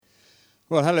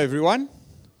Well, hello everyone.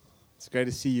 It's great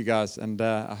to see you guys, and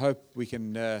I hope we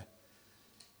can,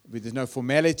 there's no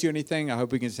formality or anything, I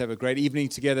hope we can just have a great evening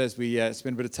together as we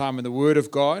spend a bit of time in the Word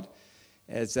of God.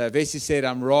 As Vesey said,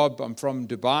 I'm Rob, I'm from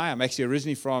Dubai. I'm actually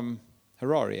originally from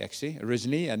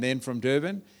Harare, and then from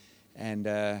Durban, and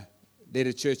led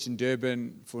a church in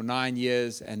Durban for 9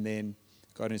 years, and then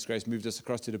God in His grace moved us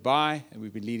across to Dubai, and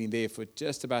we've been leading there for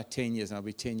just about 10 years, and I'll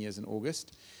be 10 years in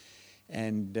August.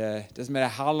 And it doesn't matter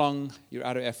how long you're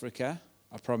out of Africa,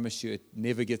 I promise you it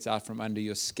never gets out from under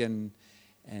your skin.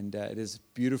 And it is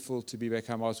beautiful to be back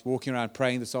home. I was walking around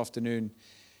praying this afternoon,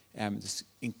 this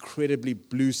incredibly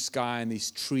blue sky and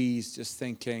these trees, just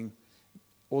thinking,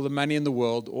 all the money in the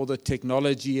world, all the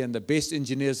technology and the best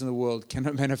engineers in the world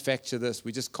cannot manufacture this.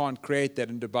 We just can't create that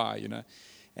in Dubai, you know.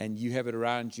 And you have it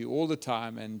around you all the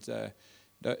time. And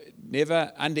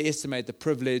never underestimate the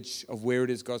privilege of where it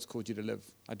is God's called you to live.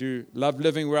 I do love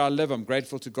living where I live. I'm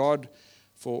grateful to God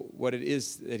for what it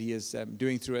is that He is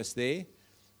doing through us there.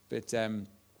 But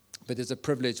there's a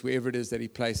privilege wherever it is that He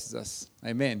places us.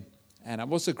 Amen. And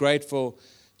I'm also grateful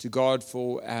to God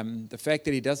for the fact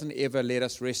that He doesn't ever let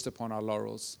us rest upon our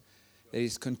laurels. That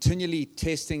He's continually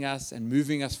testing us and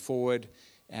moving us forward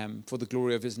for the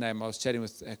glory of His name. I was chatting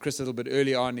with Chris a little bit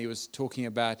early on. He was talking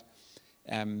about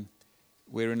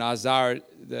where in Isaiah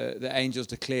the angels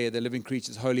declare, the living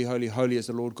creatures, holy, holy, holy is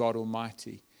the Lord God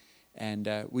Almighty.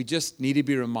 And we just need to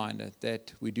be reminded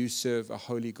that we do serve a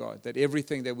holy God, that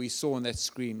everything that we saw on that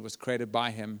screen was created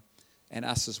by Him and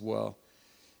us as well.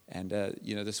 And,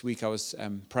 this week I was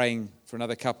praying for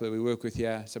another couple that we work with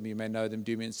here. Some of you may know them,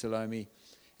 Dumi and Salome.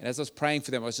 And as I was praying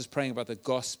for them, I was just praying about the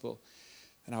gospel.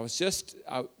 And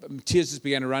tears just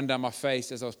began to run down my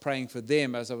face as I was praying for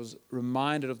them, as I was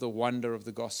reminded of the wonder of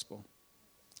the gospel.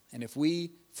 And if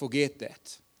we forget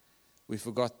that, we've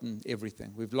forgotten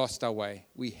everything. We've lost our way.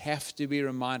 We have to be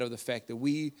reminded of the fact that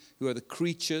we, who are the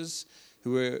creatures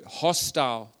who are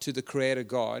hostile to the Creator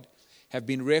God, have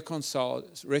been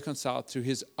reconciled through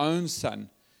His own Son,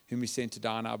 whom He sent to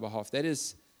die on our behalf. That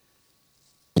is,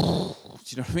 do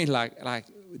you know what I mean? Like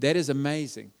that is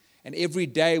amazing. And every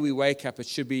day we wake up, it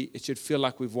should feel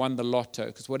like we've won the lotto.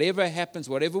 Because whatever happens,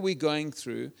 whatever we're going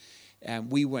through,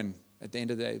 we win. At the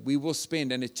end of the day, we will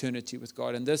spend an eternity with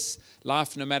God. And this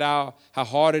life, no matter how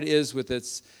hard it is with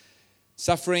its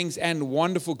sufferings and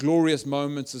wonderful, glorious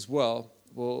moments as well,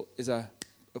 is a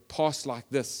past like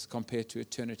this compared to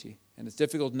eternity. And it's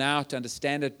difficult now to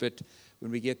understand it, but when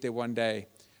we get there one day,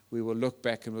 we will look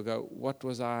back and we'll go, what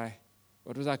was I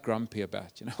grumpy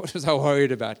about? You know, what was I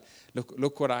worried about?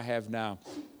 Look what I have now.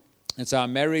 And so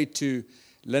I'm married to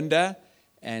Linda.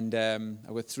 And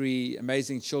I've got 3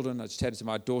 amazing children. I just chatted to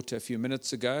my daughter a few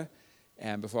minutes ago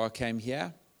before I came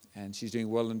here. And she's doing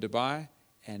well in Dubai.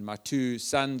 And my 2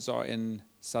 sons are in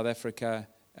South Africa,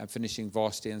 finishing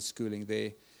varsity and schooling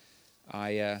there.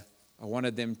 I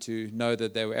wanted them to know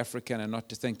that they were African and not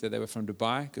to think that they were from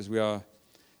Dubai, because we are,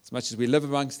 as much as we live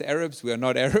amongst the Arabs, we are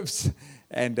not Arabs.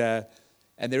 And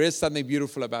there is something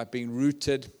beautiful about being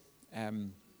rooted.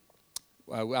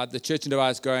 The church in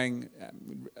Dubai is going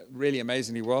really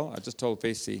amazingly well. I just told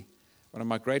Vesey, one of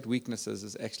my great weaknesses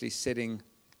is actually setting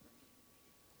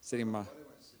my...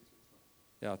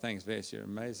 Yeah, thanks, Ves. You're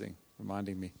amazing,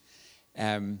 reminding me.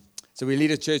 So we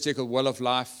lead a church there called Well of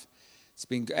Life.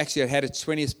 It had its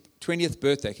 20th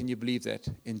birthday. Can you believe that?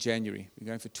 In January. We're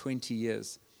going for 20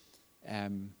 years.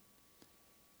 And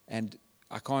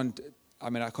I can't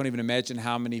even imagine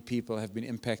how many people have been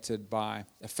impacted by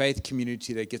a faith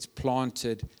community that gets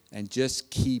planted and just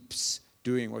keeps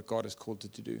doing what God has called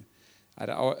it to do.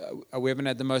 We haven't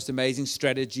had the most amazing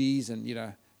strategies,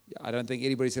 and I don't think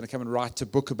anybody's going to come and write a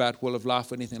book about Well of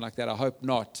Life or anything like that. I hope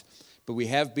not. But we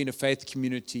have been a faith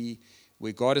community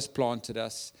where God has planted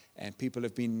us, and people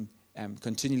have been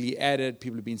continually added.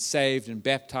 People have been saved and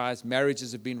baptized.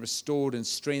 Marriages have been restored and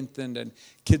strengthened, and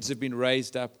kids have been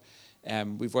raised up.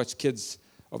 We've watched kids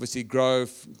obviously grow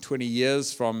 20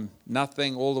 years from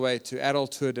nothing all the way to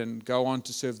adulthood and go on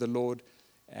to serve the Lord.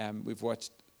 We've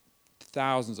watched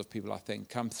thousands of people, I think,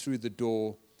 come through the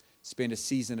door, spend a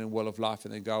season in Well of Life,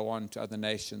 and then go on to other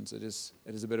nations. It is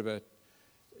a bit of a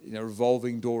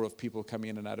revolving door of people coming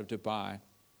in and out of Dubai.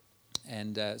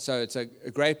 And so it's a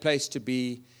great place to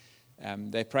be.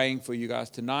 They're praying for you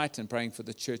guys tonight and praying for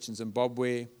the church in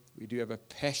Zimbabwe. We do have a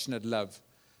passionate love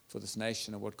for this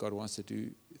nation and what God wants to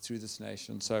do through this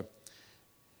nation. So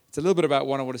it's a little bit about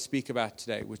what I want to speak about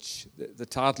today, which the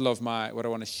title of what I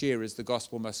want to share is The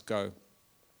Gospel Must Go.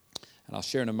 And I'll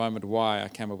share in a moment why I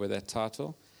came up with that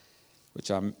title,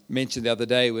 which I mentioned the other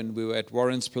day when we were at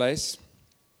Warren's place.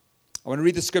 I want to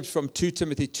read the scripture from 2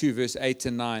 Timothy 2, verse 8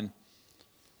 and 9.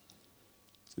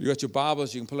 So you've got your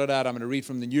Bibles, you can pull it out. I'm going to read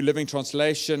from the New Living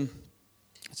Translation.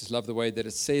 I just love the way that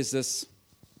it says this.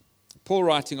 Paul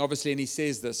writing, obviously, and he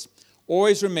says this: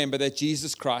 always remember that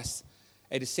Jesus Christ,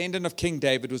 a descendant of King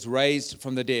David, was raised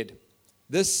from the dead.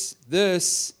 This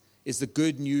is the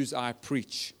good news I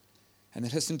preach. And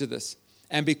then listen to this.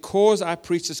 And because I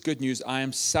preach this good news, I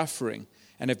am suffering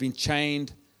and have been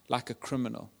chained like a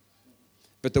criminal.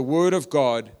 But the word of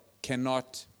God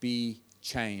cannot be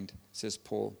chained, says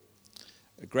Paul.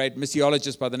 A great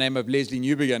missiologist by the name of Leslie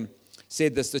Newbegin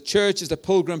said this: the church is the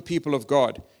pilgrim people of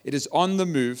God. It is on the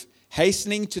move,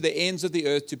 hastening to the ends of the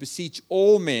earth to beseech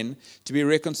all men to be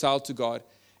reconciled to God,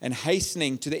 and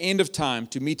hastening to the end of time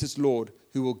to meet its Lord,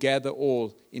 who will gather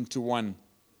all into one.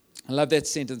 I love that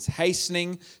sentence.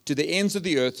 Hastening to the ends of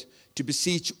the earth to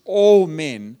beseech all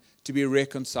men to be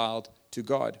reconciled to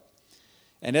God.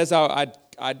 And as I'd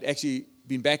actually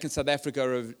been back in South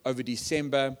Africa over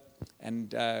December,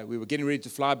 and we were getting ready to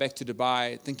fly back to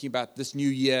Dubai, thinking about this new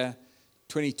year.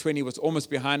 2020 was almost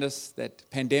behind us, that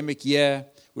pandemic year.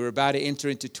 We were about to enter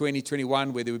into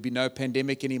 2021 where there would be no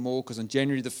pandemic anymore, because on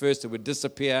January the 1st it would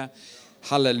disappear.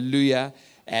 Hallelujah.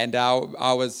 And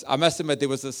I must admit, there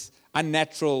was this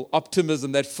unnatural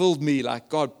optimism that filled me, like,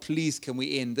 God, please, can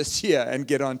we end this year and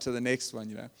get on to the next one,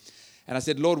 And I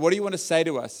said, Lord, what do you want to say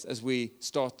to us as we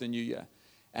start the new year?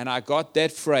 And I got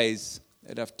that phrase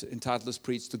that I've entitled this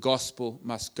preach, the gospel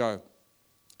must go.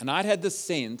 And I'd had this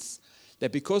sense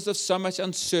that because of so much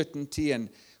uncertainty, and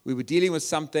we were dealing with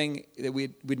something that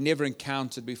we'd never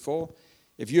encountered before,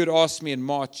 if you had asked me in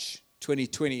March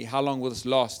 2020, how long will this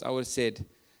last? I would have said,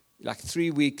 like 3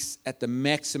 weeks at the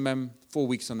maximum, 4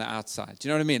 weeks on the outside. Do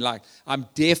you know what I mean? Like, I'm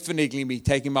definitely going to be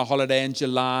taking my holiday in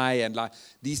July, and like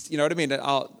these, you know what I mean?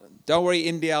 Don't worry,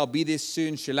 India, I'll be there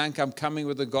soon. Sri Lanka, I'm coming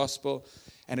with the gospel.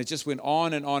 And it just went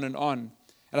on and on and on.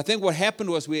 And I think what happened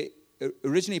was we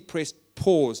originally pressed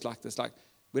pause like this, like,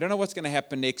 we don't know what's going to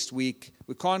happen next week.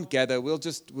 We can't gather. We'll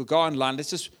go online.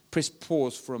 Let's just press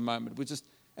pause for a moment.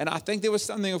 And I think there was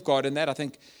something of God in that. I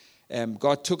think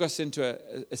God took us into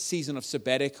a season of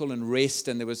sabbatical and rest,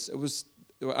 and I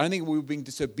don't think we were being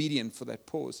disobedient for that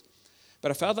pause.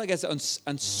 But I felt like as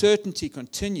uncertainty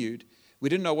continued, we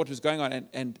didn't know what was going on,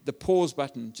 and the pause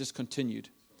button just continued.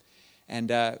 And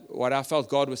what I felt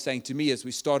God was saying to me as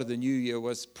we started the new year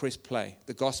was press play.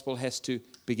 The gospel has to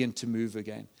begin to move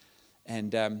again.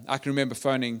 And I can remember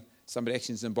phoning somebody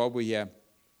actually in Zimbabwe here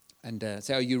and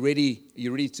say, are you ready? Are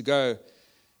you ready to go? And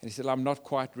he said, I'm not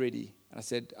quite ready. And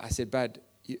I said, bud,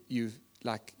 you've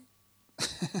like,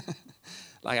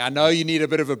 like, I know you need a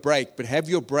bit of a break, but have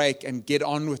your break and get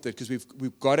on with it, because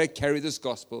we've got to carry this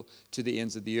gospel to the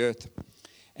ends of the earth.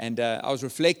 And I was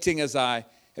reflecting as I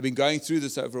have been going through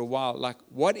this over a while, like,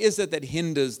 what is it that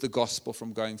hinders the gospel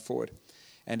from going forward?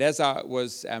 And as I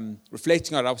was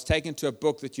reflecting on it, I was taken to a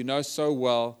book that you know so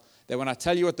well, that when I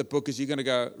tell you what the book is, you're going to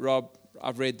go, Rob,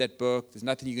 I've read that book. There's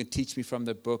nothing you can teach me from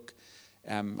the book.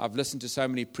 I've listened to so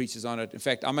many preachers on it. In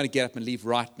fact, I'm going to get up and leave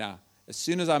right now. As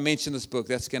soon as I mention this book,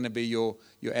 that's going to be your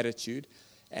attitude.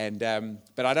 And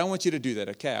but I don't want you to do that,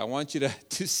 okay? I want you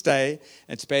to stay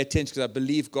and to pay attention, because I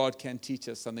believe God can teach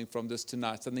us something from this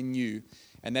tonight, something new.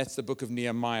 And that's the book of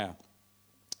Nehemiah.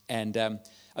 And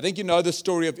I think you know the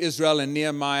story of Israel and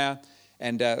Nehemiah,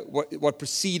 and what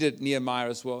preceded Nehemiah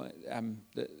as well.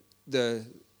 The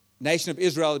nation of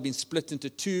Israel had been split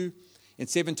into two. In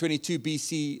 722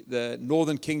 BC, the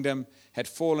northern kingdom had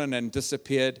fallen and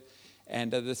disappeared,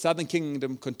 and the southern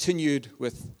kingdom continued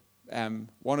with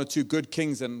one or two good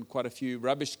kings and quite a few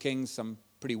rubbish kings, some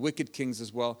pretty wicked kings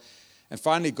as well. And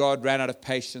finally, God ran out of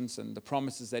patience, and the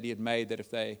promises that he had made, that if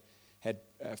they had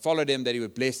followed him, that he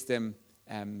would bless them,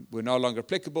 were no longer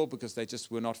applicable, because they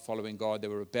just were not following God. They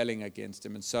were rebelling against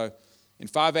him. And so in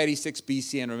 586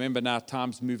 BC, and remember now,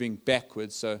 time's moving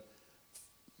backwards, so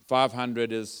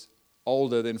 500 is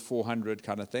older than 400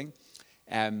 kind of thing.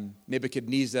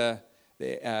 Nebuchadnezzar,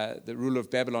 the ruler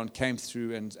of Babylon, came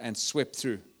through and swept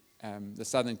through the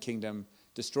southern kingdom,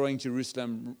 destroying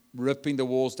Jerusalem, ripping the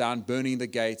walls down, burning the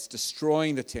gates,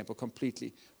 destroying the temple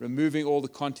completely, removing all the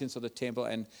contents of the temple,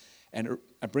 and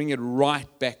bringing it right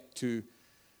back to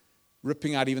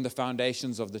ripping out even the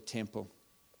foundations of the temple.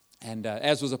 And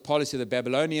as was a policy of the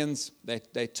Babylonians,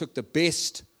 they took the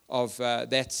best of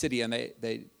that city, and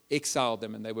they exiled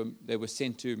them, and they were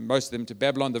sent to, most of them, to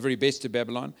Babylon, the very best to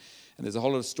Babylon. And there's a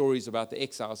whole lot of stories about the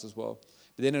exiles as well.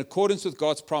 But then in accordance with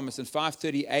God's promise, in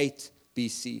 538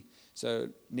 BC, so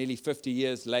nearly 50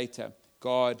 years later,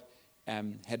 God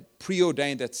had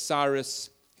preordained that Cyrus,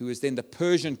 who was then the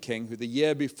Persian king, who the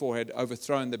year before had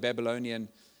overthrown the Babylonian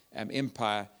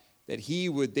empire, that he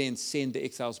would then send the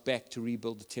exiles back to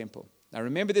rebuild the temple. Now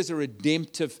remember, there's a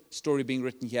redemptive story being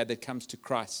written here that comes to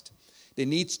Christ. There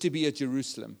needs to be a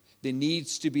Jerusalem. There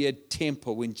needs to be a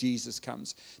temple when Jesus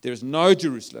comes. There is no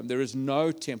Jerusalem. There is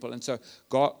no temple. And so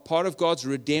part of God's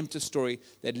redemptive story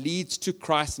that leads to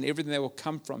Christ and everything that will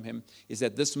come from him is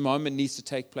that this moment needs to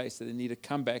take place, that they need to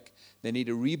come back. They need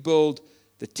to rebuild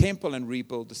the temple and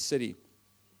rebuild the city.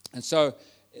 And so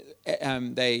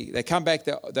they come back.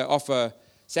 They offer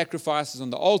sacrifices on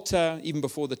the altar even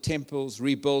before the temple's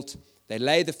rebuilt. They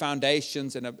lay the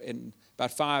foundations in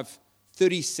about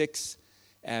 536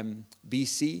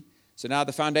 BC. So now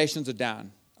the foundations are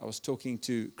down. I was talking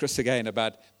to Chris again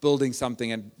about building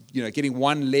something and getting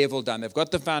one level done. They've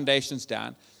got the foundations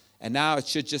down, and now it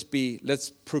should just be, let's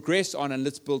progress on and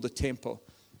let's build a temple.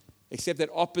 Except that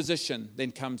opposition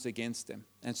then comes against them.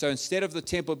 And so instead of the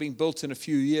temple being built in a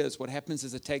few years, what happens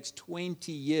is it takes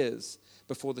 20 years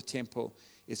before the temple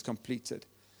is completed.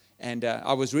 And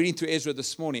I was reading through Ezra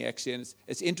this morning, actually, and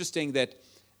it's interesting that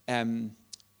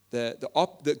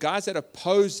the guys that are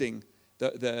opposing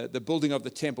the building of the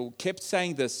temple kept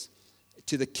saying this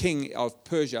to the king of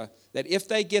Persia, that if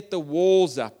they get the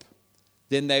walls up,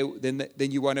 then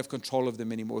you won't have control of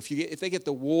them anymore. If they get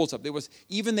the walls up,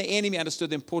 even the enemy understood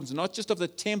the importance not just of the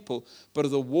temple, but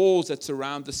of the walls that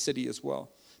surround the city as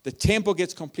well. The temple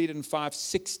gets completed in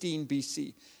 516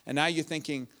 BC, and now you're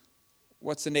thinking,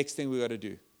 what's the next thing we got to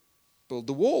do? Build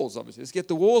the walls, obviously. Let's get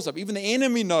the walls up. Even the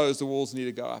enemy knows the walls need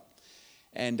to go up.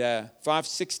 And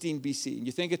 516 BC, and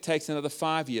you think it takes another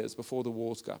 5 years before the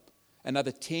walls go up,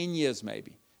 another 10 years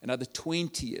maybe, another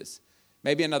 20 years,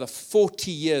 maybe another 40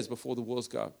 years before the walls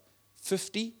go up.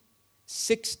 50,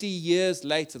 60 years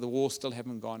later, the walls still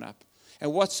haven't gone up.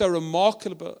 And what's so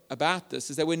remarkable about this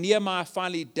is that when Nehemiah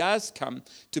finally does come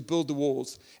to build the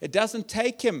walls, it doesn't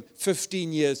take him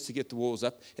 15 years to get the walls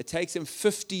up. It takes him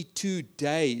 52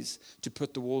 days to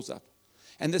put the walls up.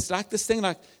 And it's like this thing,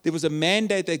 like there was a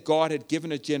mandate that God had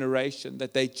given a generation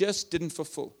that they just didn't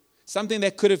fulfill. Something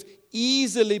that could have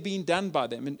easily been done by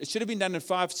them. And it should have been done in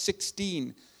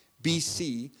 516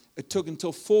 BC. It took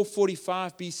until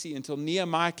 445 BC until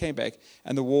Nehemiah came back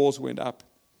and the walls went up.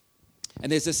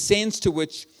 And there's a sense to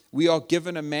which we are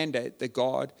given a mandate that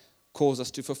God calls us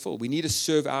to fulfill. We need to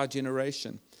serve our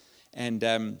generation.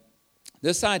 And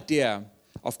this idea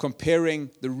of comparing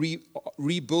the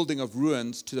rebuilding of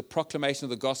ruins to the proclamation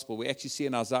of the gospel, we actually see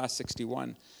in Isaiah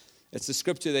 61. It's the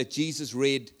scripture that Jesus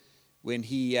read when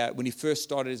he first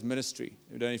started his ministry.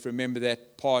 I don't know if you remember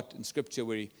that part in scripture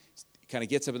where he kind of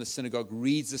gets up in the synagogue,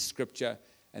 reads the scripture,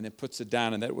 and then puts it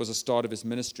down, and that was the start of his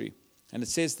ministry. And it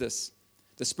says this: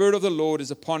 "The Spirit of the Lord is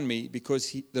upon me,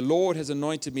 because the Lord has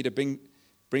anointed me to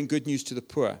bring good news to the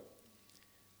poor.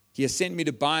 He has sent me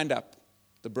to bind up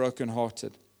the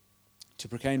brokenhearted, to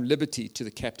proclaim liberty to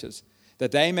the captives,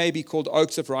 that they may be called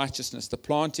oaks of righteousness, the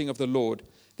planting of the Lord,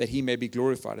 that he may be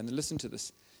glorified." And then listen to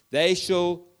this: "They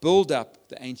shall build up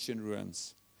the ancient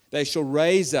ruins. They shall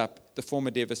raise up the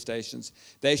former devastations.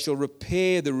 They shall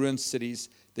repair the ruined cities,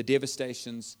 the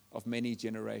devastations of many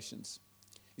generations."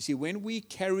 You see, when we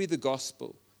carry the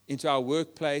gospel into our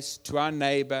workplace, to our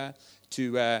neighbor,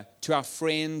 to our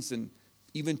friends, and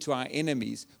even to our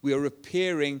enemies, we are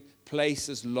repairing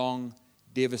places long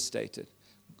devastated.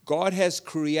 God has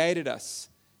created us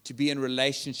to be in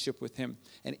relationship with him.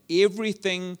 And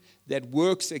everything that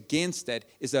works against that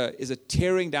is a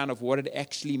tearing down of what it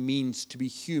actually means to be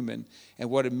human and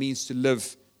what it means to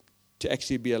live, to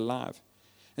actually be alive.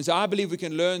 And so I believe we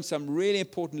can learn some really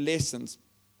important lessons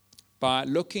by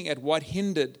looking at what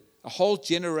hindered a whole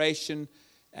generation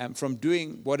from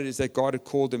doing what it is that God had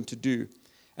called them to do.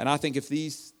 And I think if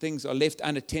these things are left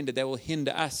unattended, they will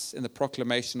hinder us in the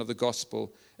proclamation of the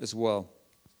gospel as well.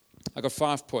 I've got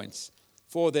 5 points.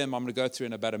 4 of them I'm going to go through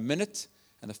in about a minute,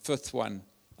 and the 5th one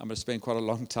I'm going to spend quite a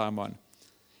long time on.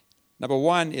 Number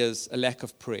 1 is a lack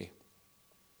of prayer.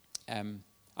 I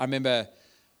remember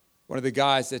one of the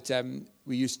guys that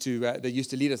that used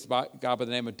to lead us, a guy by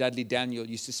the name of Dudley Daniel,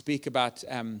 used to speak about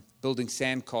building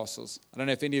sandcastles. I don't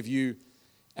know if any of you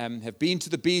have been to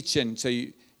the beach, and so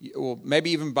or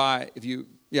maybe even I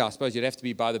suppose you'd have to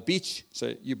be by the beach.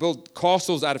 So you build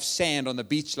castles out of sand on the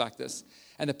beach like this.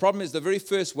 And the problem is the very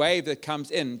first wave that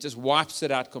comes in just wipes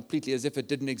it out completely as if it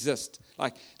didn't exist.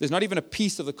 Like there's not even a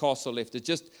piece of the castle left. It's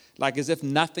just like as if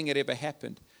nothing had ever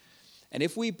happened. And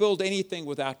if we build anything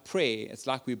without prayer, it's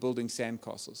like we're building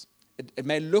sandcastles. It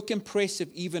may look impressive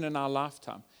even in our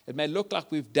lifetime. It may look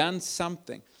like we've done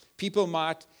something. People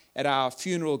might at our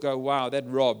funeral go, "Wow, that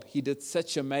Rob, he did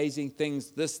such amazing things,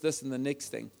 this, and the next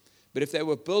thing." But if they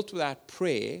were built without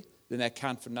prayer, then they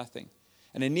count for nothing.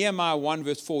 And in Nehemiah 1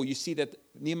 verse 4, you see that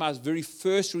Nehemiah's very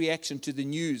first reaction to the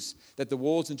news that the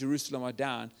walls in Jerusalem are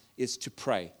down is to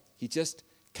pray.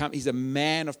 He's a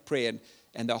man of prayer.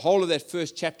 And the whole of that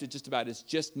first chapter just about is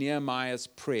just Nehemiah's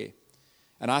prayer.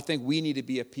 And I think we need to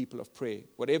be a people of prayer.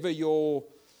 Whatever your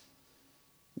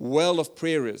well of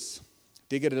prayer is,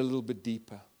 dig it a little bit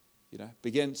deeper.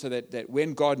 Begin so that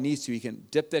when God needs to, he can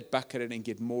dip that bucket in and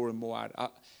get more and more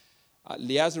out.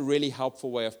 Leah's a really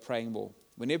helpful way of praying more.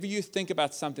 Whenever you think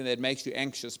about something that makes you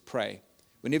anxious, pray.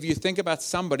 Whenever you think about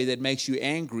somebody that makes you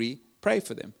angry, pray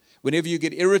for them. Whenever you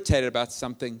get irritated about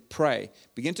something, pray.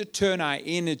 Begin to turn our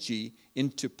energy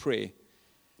into prayer.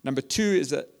 Number 2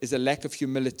 is a lack of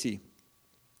humility.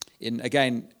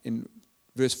 In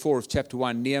verse 4 of chapter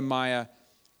 1, Nehemiah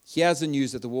hears the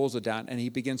news that the walls are down, and he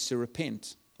begins to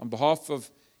repent on behalf of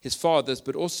his fathers,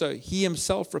 but also he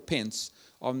himself repents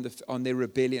on their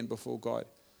rebellion before God.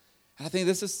 And I think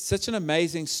this is such an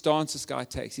amazing stance this guy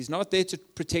takes. He's not there to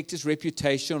protect his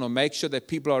reputation or make sure that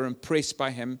people are impressed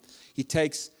by him. He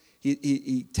takes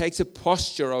a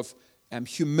posture of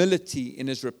humility in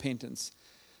his repentance.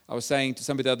 I was saying to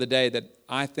somebody the other day that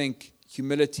I think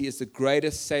humility is the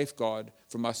greatest safeguard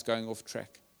from us going off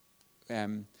track.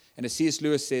 And as C.S.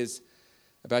 Lewis says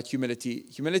about humility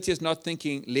is not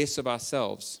thinking less of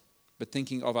ourselves, but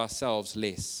thinking of ourselves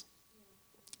less.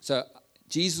 So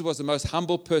Jesus was the most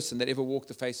humble person that ever walked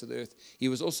the face of the earth. He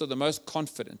was also the most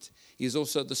confident. He was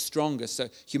also the strongest. So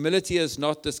humility is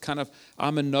not this kind of,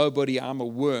 I'm a nobody, I'm a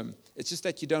worm. It's just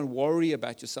that you don't worry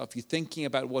about yourself. You're thinking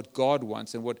about what God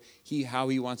wants and how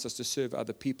he wants us to serve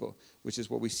other people, which is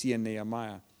what we see in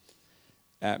Nehemiah.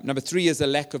 Number 3 is a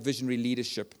lack of visionary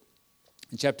leadership.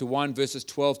 In chapter 1, verses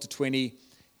 12 to 20,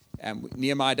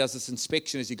 Nehemiah does this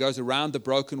inspection as he goes around the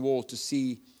broken wall to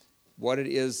see what it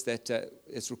is that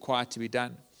is required to be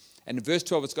done. And in verse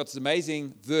 12, it's got this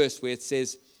amazing verse where it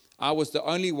says, I was the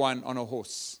only one on a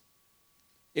horse.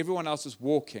 Everyone else was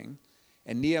walking,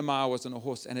 and Nehemiah was on a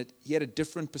horse, and he had a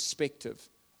different perspective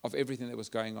of everything that was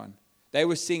going on. They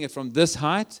were seeing it from this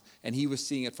height, and he was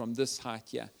seeing it from this height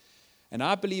here. And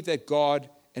I believe that God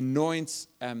anoints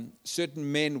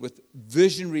certain men with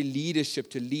visionary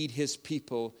leadership to lead his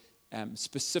people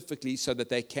specifically so that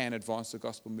they can advance the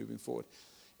gospel moving forward.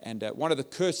 And one of the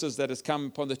curses that has come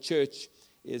upon the church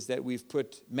is that we've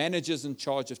put managers in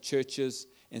charge of churches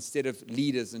instead of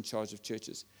leaders in charge of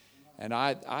churches. And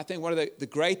I think one of the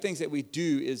great things that we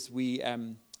do is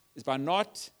by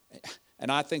not,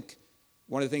 and I think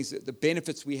one of the things, the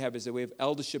benefits we have is that we have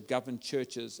eldership-governed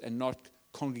churches and not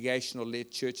congregational-led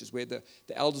churches where the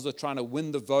elders are trying to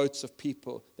win the votes of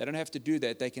people. They don't have to do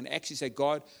that. They can actually say,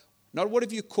 God, not what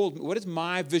have you called me, what is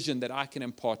my vision that I can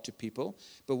impart to people,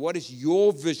 but what is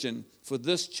your vision for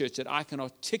this church that I can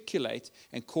articulate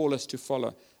and call us to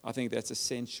follow. I think that's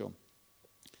essential.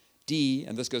 D,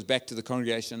 and this goes back to the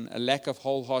congregation, a lack of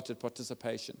wholehearted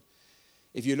participation.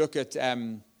 If you look at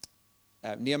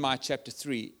Nehemiah chapter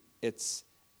 3, it's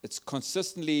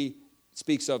consistently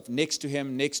speaks of next to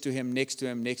him, next to him, next to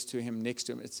him, next to him, next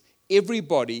to him. It's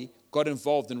everybody got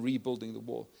involved in rebuilding the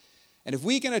wall. And if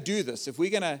we're going to do this, if we're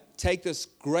going to take this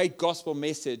great gospel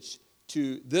message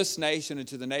to this nation and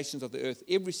to the nations of the earth,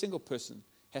 every single person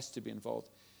has to be involved.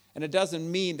 And it doesn't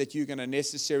mean that you're going to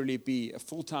necessarily be a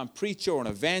full-time preacher or an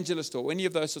evangelist or any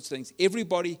of those sorts of things.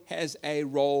 Everybody has a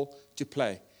role to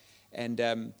play. And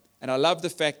I love the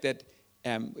fact that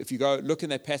if you go look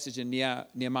in that passage in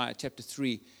Nehemiah chapter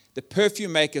 3, the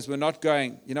perfume makers were not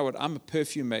going, you know what, I'm a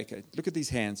perfume maker. Look at these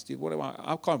hands. Dude,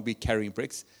 I can't be carrying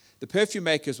bricks. The perfume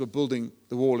makers were building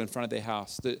the wall in front of their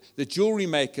house. The jewelry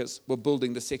makers were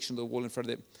building the section of the wall in front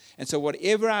of them. And so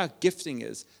whatever our gifting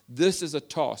is, this is a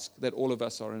task that all of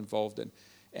us are involved in.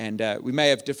 And we may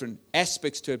have different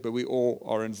aspects to it, but we all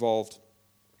are involved.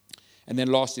 And then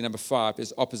lastly, number 5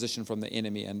 is opposition from the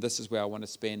enemy. And this is where I want to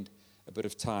spend a bit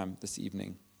of time this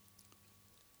evening.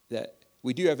 That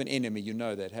we do have an enemy, you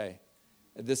know that, hey.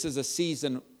 This is a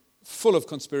season full of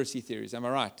conspiracy theories, am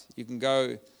I right? You can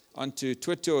go onto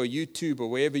Twitter or YouTube or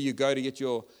wherever you go to get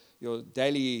your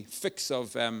daily fix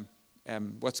of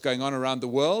what's going on around the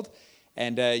world,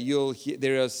 and you'll hear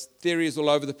there are theories all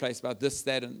over the place about this,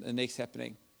 that, and the next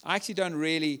happening. I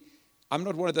actually I'm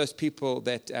not one of those people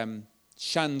that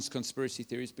shuns conspiracy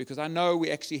theories, because I know we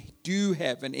actually do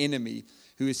have an enemy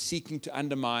who is seeking to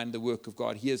undermine the work of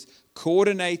God. He is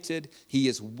coordinated, he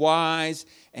is wise,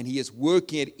 and he is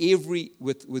working at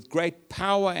with great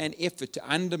power and effort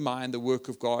to undermine the work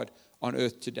of God on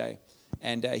earth today.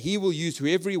 And he will use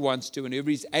whoever he wants to and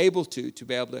whoever he's able to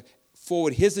be able to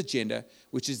forward his agenda,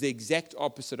 which is the exact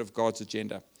opposite of God's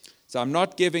agenda. So I'm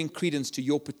not giving credence to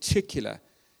your particular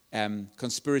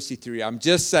conspiracy theory. I'm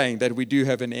just saying that we do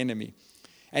have an enemy.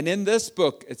 And in this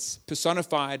book, it's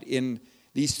personified in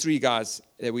these three guys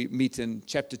that we meet in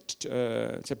chapter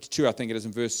 2, I think it is,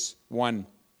 in verse 1,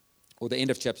 or the end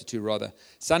of chapter 2, rather.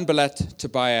 Sanballat,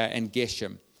 Tobiah, and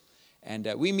Geshem.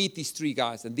 And we meet these three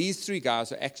guys, and these three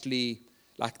guys are actually,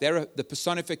 they're the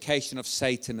personification of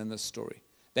Satan in this story.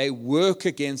 They work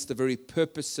against the very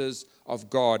purposes of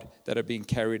God that are being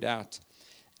carried out.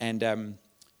 And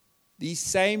these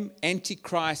same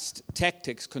antichrist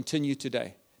tactics continue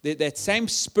today. That same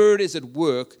spirit is at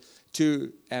work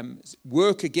to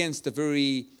work against the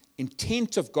very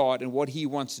intent of God and what he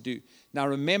wants to do. Now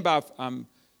remember,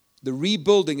 the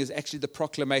rebuilding is actually the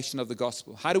proclamation of the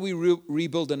gospel. How do we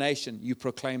rebuild a nation? You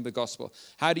proclaim the gospel.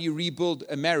 How do you rebuild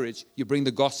a marriage? You bring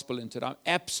the gospel into it. I'm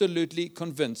absolutely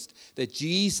convinced that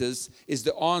Jesus is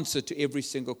the answer to every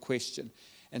single question.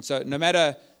 And so no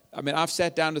matter, I've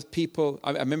sat down with people.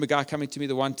 I remember a guy coming to me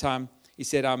the one time. He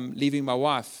said, I'm leaving my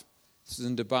wife. This was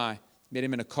in Dubai. Met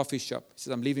him in a coffee shop. He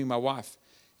said, I'm leaving my wife.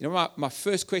 You know, my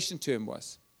first question to him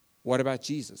was, what about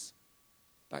Jesus?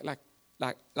 I'm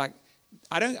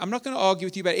not going to argue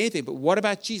with you about anything, but what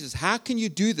about Jesus? How can you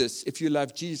do this if you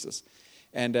love Jesus?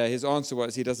 And his answer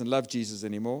was he doesn't love Jesus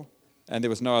anymore. And there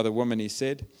was no other woman, he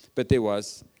said, but there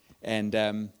was. And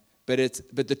but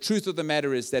the truth of the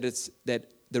matter is that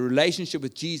the relationship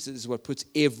with Jesus is what puts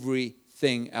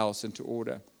everything else into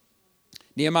order.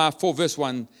 Nehemiah 4 verse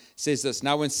 1 says this.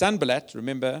 Now when Sanballat,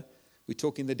 remember, we're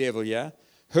talking the devil here,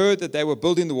 heard that they were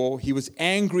building the wall, he was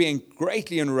angry and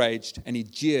greatly enraged, and he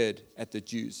jeered at the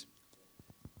Jews.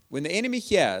 When the enemy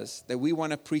hears that we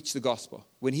want to preach the gospel,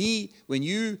 when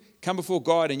you come before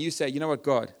God and you say, you know what,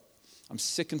 God, I'm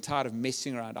sick and tired of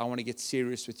messing around. I want to get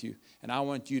serious with you. And I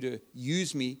want you to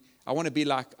use me. I want to be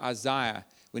like Isaiah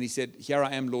when he said, here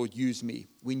I am, Lord, use me.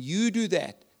 When you do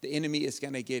that, the enemy is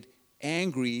going to get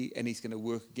angry and he's going to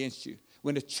work against you.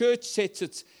 When the church sets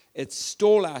its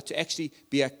stall out to actually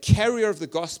be a carrier of the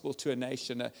gospel to a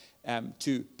nation,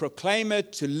 to proclaim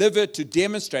it, to live it, to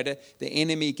demonstrate it, the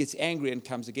enemy gets angry and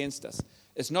comes against us.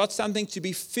 It's not something to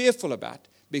be fearful about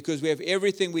because we have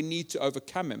everything we need to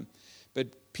overcome him.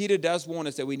 But Peter does warn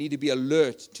us that we need to be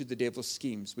alert to the devil's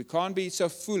schemes. We can't be so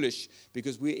foolish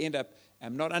because we end up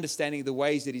not understanding the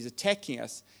ways that he's attacking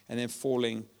us and then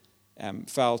falling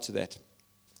foul to that.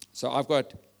 So I've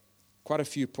got quite a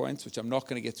few points, which I'm not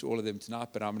going to get through all of them tonight,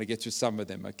 but I'm going to get through some of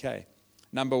them, okay?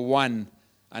 Number one,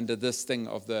 under this thing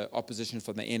of the opposition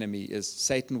from the enemy, is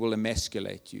Satan will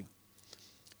emasculate you.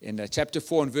 In chapter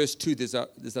 4 and verse 2, there's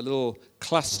a little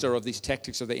cluster of these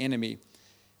tactics of the enemy.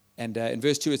 And in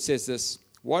verse 2 it says this,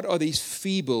 what are these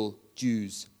feeble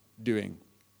Jews doing?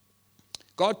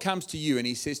 God comes to you and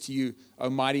he says to you, O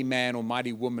mighty man or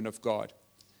mighty woman of God.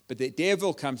 But the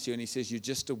devil comes to you and he says, you're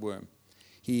just a worm.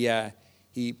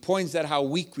 He points out how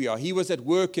weak we are. He was at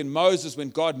work in Moses when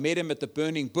God met him at the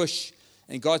burning bush.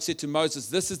 And God said to Moses,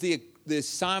 this is the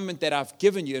assignment that I've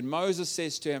given you. And Moses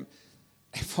says to him,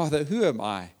 Father, who am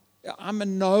I? I'm a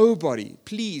nobody.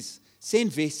 Please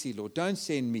send Vesey, Lord. Don't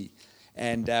send me.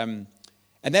 And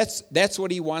that's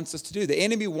what he wants us to do. The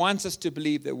enemy wants us to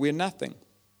believe that we're nothing.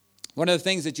 One of the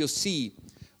things that you'll see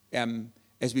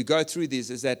as we go through this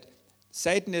is that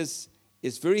Satan is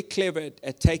very clever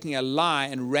at taking a lie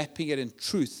and wrapping it in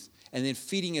truth and then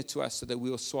feeding it to us so that we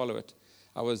will swallow it.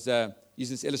 I was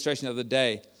using this illustration the other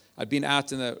day. I'd been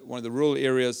out in one of the rural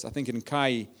areas, I think in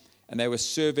Kai, and they were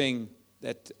serving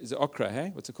that, is it okra,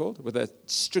 hey? What's it called? With that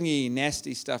stringy,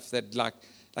 nasty stuff that like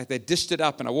they dished it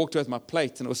up, and I walked away with my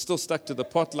plate, and it was still stuck to the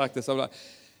pot like this.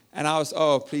 And I was,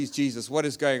 oh, please, Jesus, what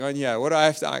is going on here? What do I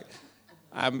have to...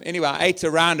 Anyway, I ate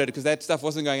around it because that stuff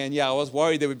wasn't going in. Yeah, I was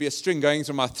worried there would be a string going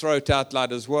through my throat out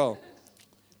loud as well.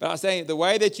 But I was saying the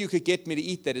way that you could get me to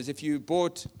eat that is if you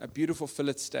bought a beautiful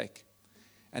fillet steak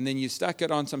and then you stuck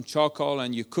it on some charcoal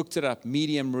and you cooked it up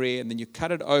medium rare and then you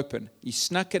cut it open, you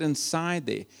snuck it inside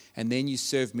there and then you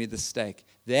served me the steak.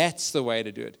 That's the way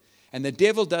to do it. And the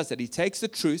devil does that. He takes the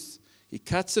truth, he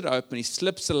cuts it open, he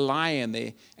slips a lie in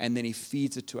there, and then he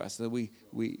feeds it to us. So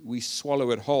we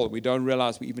swallow it whole. We don't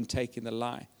realize we even take in the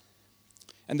lie.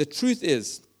 And the truth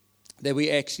is that we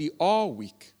actually are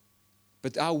weak.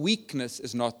 But our weakness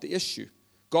is not the issue.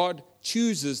 God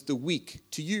chooses the weak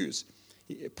to use.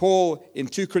 Paul in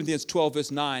 2 Corinthians 12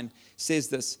 verse 9 says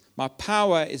this, my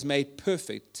power is made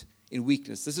perfect in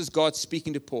weakness. This is God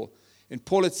speaking to Paul. And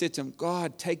Paul had said to him,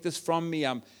 God, take this from me.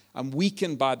 I'm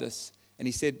weakened by this. And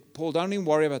he said, Paul, don't even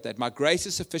worry about that. My grace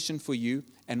is sufficient for you,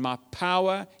 and my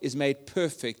power is made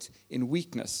perfect in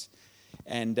weakness.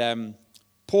 And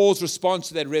Paul's response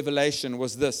to that revelation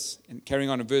was this, and carrying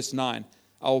on in verse 9,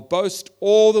 I will boast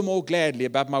all the more gladly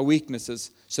about my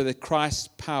weaknesses so that Christ's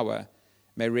power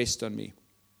may rest on me.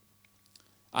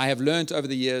 I have learned over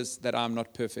the years that I'm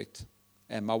not perfect.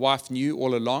 And my wife knew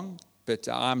all along, but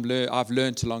I've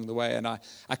learned along the way. And I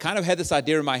kind of had this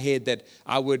idea in my head that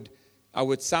I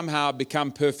would somehow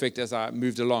become perfect as I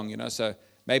moved along, So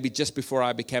maybe just before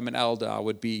I became an elder, I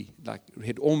would be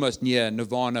hit almost near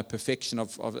nirvana perfection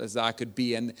of as I could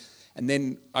be. And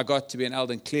then I got to be an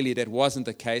elder, and clearly that wasn't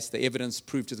the case. The evidence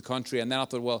proved to the contrary. And then I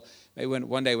thought, well, maybe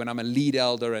one day when I'm a lead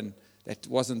elder, and that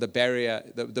wasn't the barrier,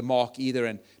 the mark either.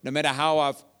 And no matter how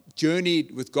I've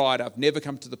journeyed with God, I've never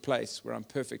come to the place where I'm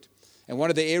perfect. And one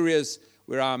of the areas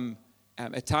where I'm,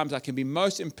 at times I can be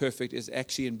most imperfect is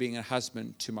actually in being a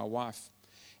husband to my wife.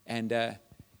 And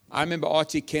I remember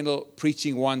R.T. Kendall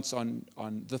preaching once on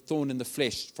the thorn in the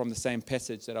flesh from the same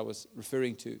passage that I was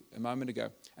referring to a moment ago.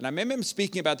 And I remember him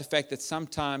speaking about the fact that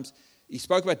sometimes he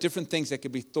spoke about different things that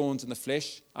could be thorns in the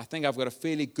flesh. I think I've got a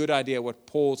fairly good idea what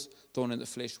Paul's thorn in the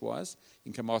flesh was.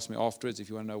 You can come ask me afterwards if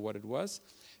you want to know what it was.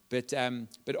 But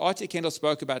R.T. Kendall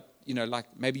spoke about, like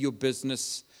maybe your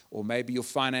business or maybe your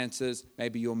finances,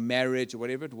 maybe your marriage or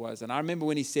whatever it was. And I remember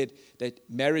when he said that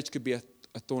marriage could be a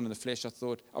thorn in the flesh, I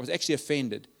was actually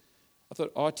offended. I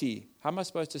thought, R.T., how am I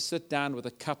supposed to sit down with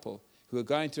a couple who are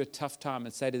going through a tough time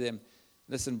and say to them,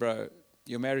 listen, bro,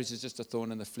 your marriage is just a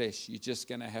thorn in the flesh. You're just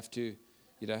going to have to,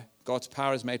 God's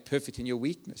power is made perfect in your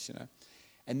weakness,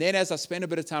 And then as I spent a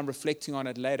bit of time reflecting on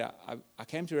it later, I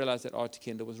came to realize that R.T.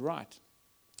 Kendall was right.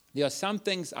 There are some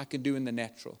things I can do in the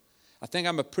natural. I think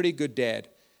I'm a pretty good dad.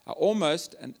 I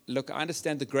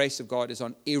understand the grace of God is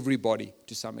on everybody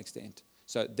to some extent.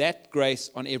 So that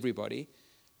grace on everybody.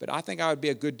 But I think I would be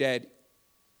a good dad.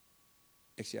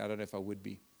 Actually, I don't know if I would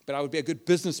be. But I would be a good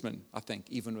businessman, I think,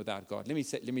 even without God. Let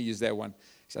me use that one.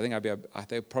 So I think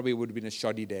I probably would have been a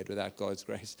shoddy dad without God's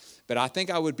grace. But I think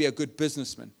I would be a good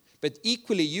businessman. But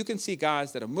equally, you can see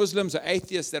guys that are Muslims or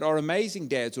atheists that are amazing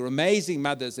dads or amazing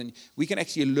mothers, and we can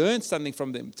actually learn something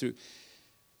from them through.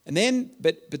 And then,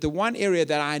 but the one area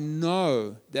that I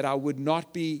know that I would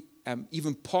not be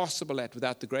even possible at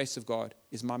without the grace of God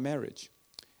is my marriage.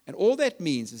 And all that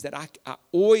means is that I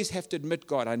always have to admit,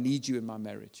 God, I need you in my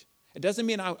marriage. It doesn't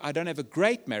mean I don't have a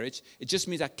great marriage. It just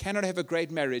means I cannot have a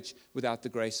great marriage without the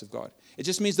grace of God. It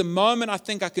just means the moment I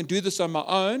think I can do this on my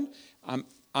own,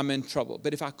 I'm in trouble.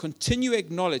 But if I continue to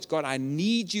acknowledge, God, I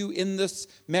need you in this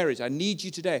marriage. I need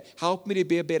you today. Help me to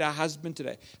be a better husband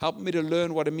today. Help me to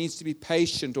learn what it means to be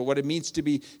patient or what it means to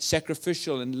be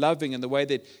sacrificial and loving in the way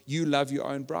that you love your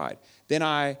own bride. Then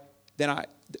I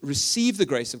receive the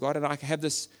grace of God and I can have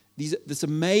this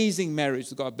amazing marriage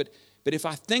with God. But if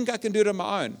I think I can do it on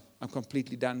my own, I'm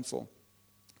completely done for.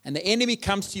 And the enemy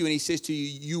comes to you and he says to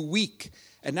you, you're weak.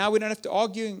 And now we don't have to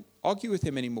argue with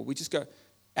him anymore. We just go,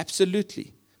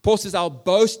 absolutely. Paul says, I'll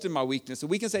boast in my weakness. And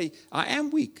we can say, I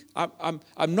am weak. I'm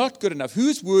not good enough.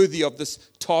 Who's worthy of this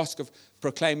task of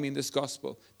proclaiming this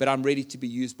gospel? But I'm ready to be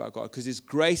used by God because his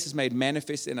grace is made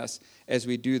manifest in us as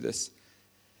we do this.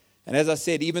 And as I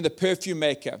said, even the perfume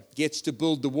maker gets to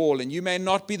build the wall. And you may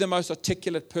not be the most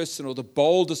articulate person or the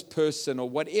boldest person or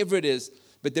whatever it is,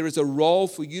 but there is a role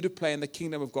for you to play in the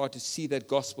kingdom of God to see that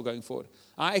gospel going forward.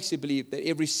 I actually believe that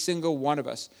every single one of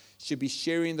us should be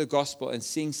sharing the gospel and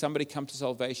seeing somebody come to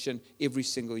salvation every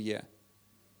single year.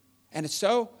 And it's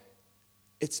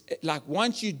like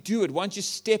once you do it, once you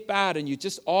step out and you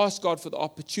just ask God for the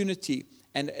opportunity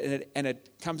and it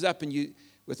comes up and you,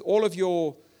 with all of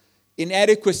your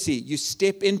inadequacy, you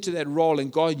step into that role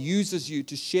and God uses you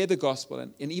to share the gospel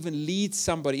and even lead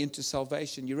somebody into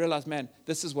salvation. You realize, man,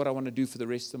 this is what I want to do for the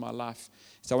rest of my life.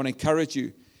 So I want to encourage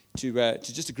you to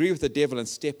just agree with the devil and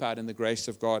step out in the grace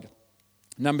of God.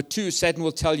 Number 2, Satan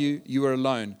will tell you you are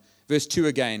alone. Verse 2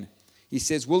 again. He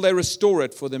says, will they restore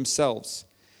it for themselves?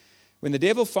 When the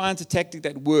devil finds a tactic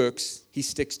that works, he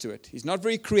sticks to it. He's not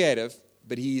very creative,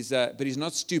 but he's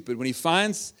not stupid. When he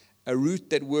finds a route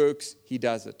that works, he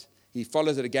does it. He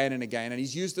follows it again and again. And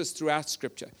he's used this throughout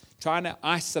Scripture, trying to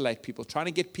isolate people, trying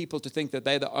to get people to think that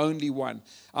they're the only one.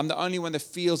 I'm the only one that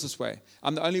feels this way.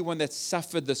 I'm the only one that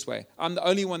suffered this way. I'm the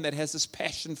only one that has this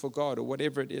passion for God or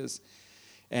whatever it is.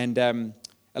 And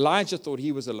Elijah thought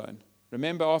he was alone.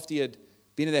 Remember after he had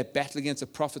been in that battle against the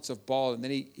prophets of Baal, and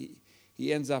then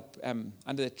he ends up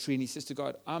under that tree and he says to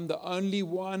God, I'm the only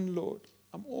one, Lord.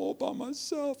 I'm all by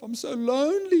myself. I'm so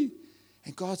lonely.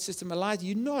 And God says to him, Elijah,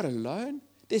 you're not alone.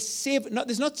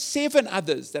 There's not 7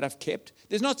 others that I've kept.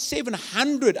 There's not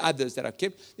 700 others that I've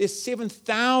kept. There's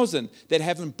 7,000 that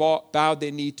haven't bowed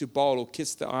their knee to Baal or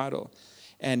kissed the idol.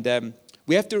 And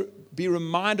we have to be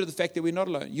reminded of the fact that we're not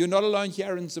alone. You're not alone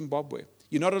here in Zimbabwe.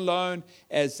 You're not alone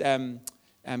as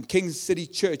King's City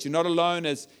Church. You're not alone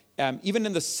as even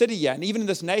in the city here, and even in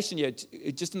this nation here,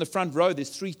 just in the front row, there's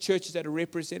 3 churches that are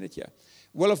represented here.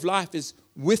 Well of Life is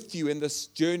with you in this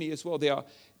journey as well.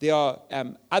 There are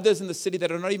others in the city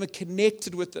that are not even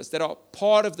connected with us, that are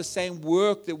part of the same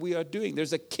work that we are doing.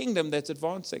 There's a kingdom that's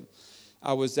advancing.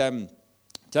 I was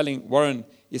telling Warren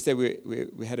yesterday,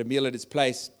 we had a meal at his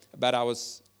place, but I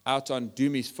was out on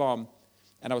Doomie's farm,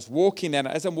 and I was walking, and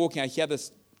as I'm walking, I hear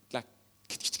this like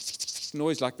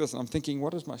noise like this, and I'm thinking,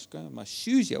 what is my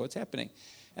shoes here? What's happening?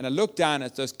 And I looked down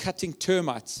at those cutting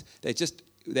termites. There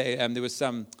was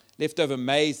some leftover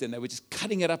maize, and they were just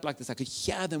cutting it up like this. I could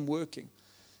hear them working.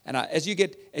 And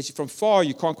from far,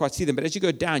 you can't quite see them, but as you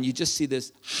go down, you just see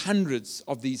there's hundreds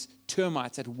of these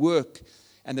termites at work,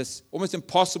 and this almost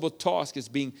impossible task is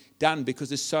being done because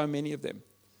there's so many of them.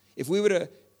 If we were to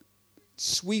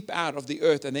sweep out of the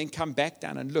earth and then come back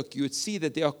down and look, you would see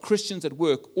that there are Christians at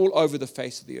work all over the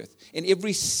face of the earth. In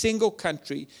every single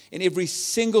country, in every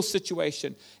single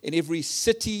situation, in every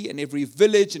city, in every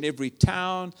village, in every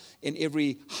town, in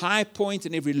every high point,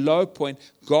 in every low point,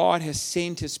 God has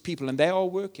sent his people, and they are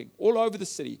working. All over the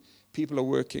city, people are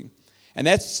working. And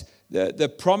that's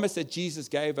the promise that Jesus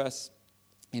gave us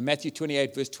in Matthew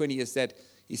 28, verse 20, is that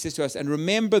he says to us, and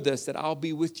remember this, that I'll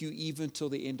be with you even till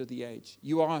the end of the age.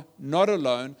 You are not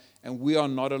alone, and we are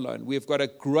not alone. We've got a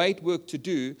great work to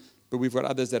do, but we've got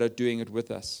others that are doing it with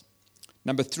us.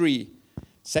 Number 3,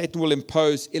 Satan will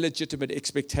impose illegitimate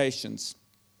expectations.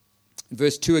 In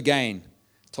verse 2 again,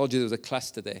 I told you there was a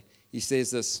cluster there. He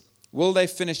says this, will they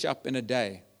finish up in a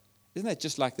day? Isn't that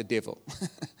just like the devil?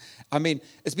 I mean,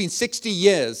 it's been 60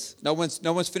 years. No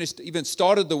one's finished, even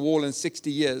started the wall in 60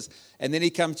 years. And then he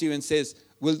comes to you and says,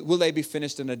 will they be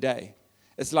finished in a day?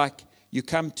 It's like you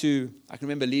come to, I can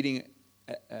remember leading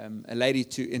a lady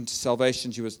into salvation.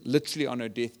 She was literally on her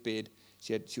deathbed.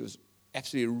 She was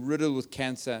absolutely riddled with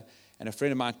cancer. And a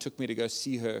friend of mine took me to go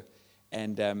see her.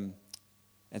 And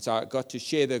so I got to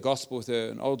share the gospel with her,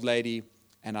 an old lady.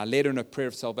 And I led her in a prayer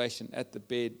of salvation at the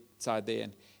bedside there.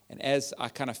 And as I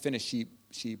kind of finished,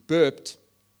 she burped,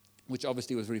 which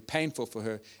obviously was very painful for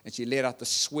her, and she let out the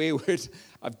swear word.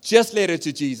 I've just led her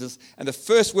to Jesus, and the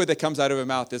first word that comes out of her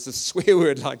mouth is a swear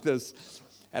word like this.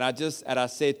 And I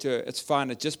said to her, it's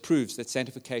fine, it just proves that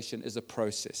sanctification is a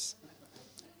process.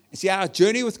 And see, our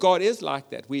journey with God is like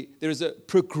that. There is a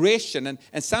progression,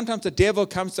 and sometimes the devil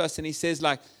comes to us and he says,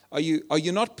 like, are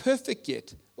you not perfect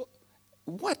yet?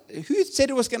 What? Who said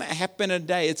it was going to happen in a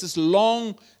day? It's this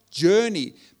long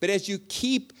journey. But as you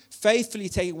keep faithfully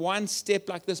taking one step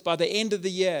like this, by the end of the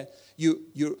year,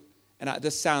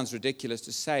 this sounds ridiculous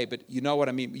to say, but you know what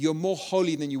I mean. You're more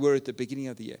holy than you were at the beginning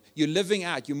of the year. You're living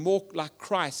out. You're more like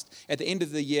Christ at the end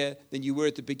of the year than you were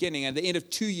at the beginning, at the end of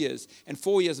 2 years and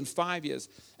 4 years and 5 years.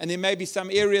 And there may be some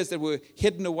areas that were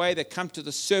hidden away that come to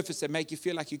the surface that make you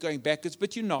feel like you're going backwards,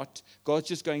 but you're not. God's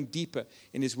just going deeper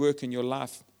in his work in your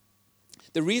life.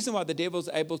 The reason why the devil's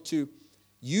able to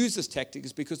use this tactic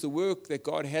is because the work that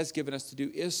God has given us to do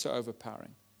is so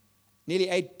overpowering. Nearly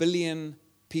 8 billion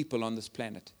people on this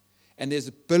planet. And there's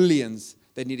billions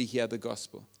that need to hear the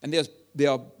gospel. And there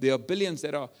are billions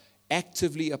that are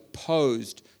actively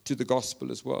opposed to the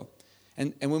gospel as well.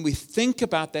 And when we think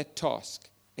about that task,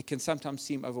 it can sometimes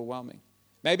seem overwhelming.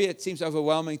 Maybe it seems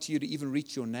overwhelming to you to even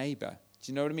reach your neighbor.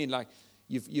 Do you know what I mean? Like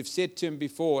you've said to him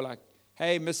before, like,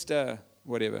 hey, Mr.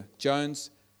 whatever,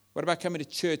 Jones, what about coming to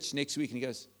church next week? And he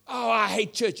goes, oh, I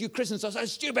hate church. You Christians are so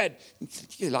stupid.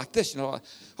 You're like this, I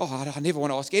never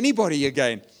want to ask anybody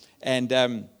again.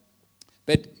 And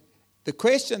but the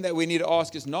question that we need to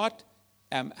ask is not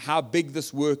how big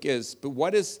this work is, but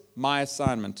what is my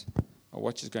assignment? My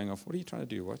watch is going off. What are you trying to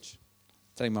do, watch?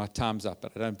 Telling my time's up,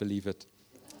 but I don't believe it.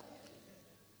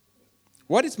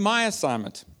 What is my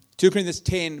assignment? 2 Corinthians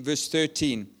 10, verse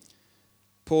 13.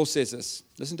 Paul says this.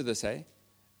 Listen to this, hey?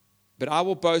 But I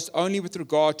will boast only with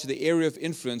regard to the area of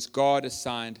influence God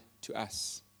assigned to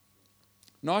us.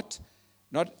 Not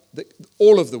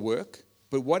all of the work,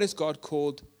 but what has God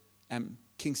called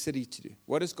King City to do?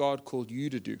 What has God called you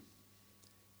to do?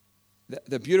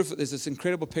 There's this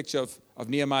incredible picture of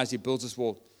Nehemiah as he builds this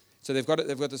wall. So they've got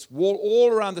this wall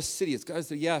all around the city. It goes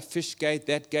to Fish Gate,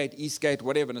 that gate, East Gate,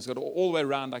 whatever, and it's got all the way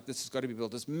around like this. It's got to be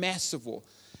built. This massive wall,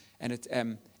 and it's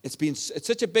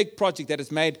such a big project that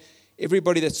it's made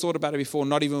everybody that's thought about it before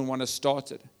not even want to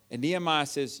start it. And Nehemiah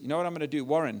says, you know what I'm going to do?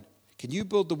 Warren, can you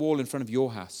build the wall in front of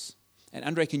your house? And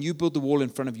Andre, can you build the wall in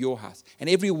front of your house? And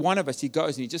every one of us, he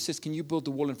goes and he just says, can you build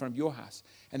the wall in front of your house?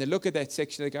 And they look at that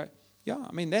section, they go, yeah,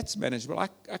 I mean, that's manageable. I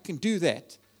can do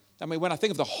that. I mean, when I think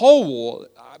of the whole wall,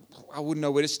 I wouldn't know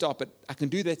where to stop, but I can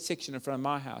do that section in front of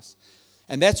my house.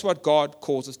 And that's what God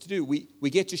calls us to do. We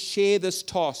get to share this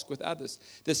task with others.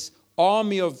 This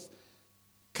army of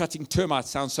cutting termites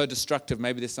sounds so destructive.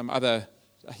 Maybe there's some other,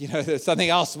 there's something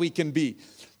else we can be.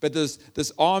 But there's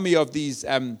this army of these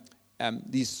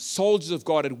these soldiers of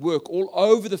God at work all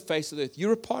over the face of the earth.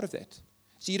 You're a part of that.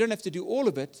 So you don't have to do all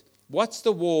of it. What's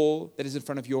the wall that is in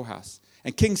front of your house?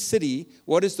 And King City,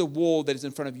 what is the wall that is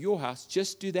in front of your house?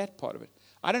 Just do that part of it.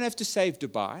 I don't have to save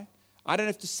Dubai. I don't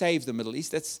have to save the Middle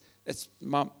East. That's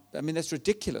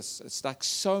ridiculous. It's like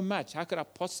so much. How could I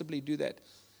possibly do that?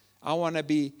 I want to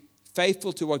be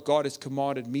faithful to what God has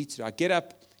commanded me to do. I get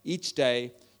up each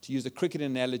day, to use a cricket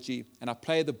analogy, and I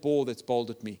play the ball that's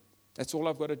bowled at me. That's all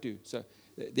I've got to do. So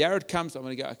the arrow comes, I'm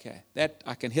going to go, okay, that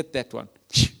I can hit that one.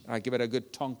 I give it a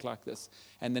good tonk like this.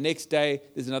 And the next day,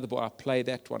 there's another ball. I play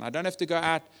that one. I don't have to go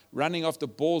out running off the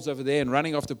balls over there and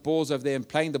running off the balls over there and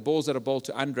playing the balls that are bowled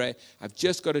to Andre. I've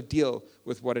just got to deal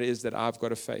with what it is that I've got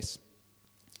to face.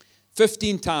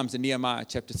 15 times in Nehemiah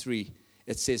chapter 3,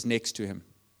 it says next to him.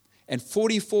 And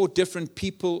 44 different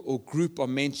people or group are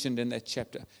mentioned in that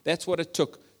chapter. That's what it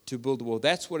took to build the wall.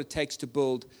 That's what it takes to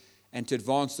build and to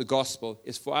advance the gospel,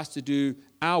 is for us to do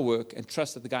our work and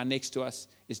trust that the guy next to us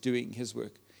is doing his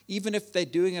work. Even if they're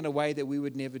doing it in a way that we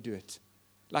would never do it.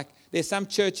 Like, there's some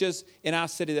churches in our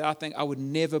city that I think I would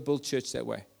never build church that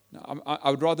way. No,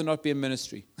 I would rather not be in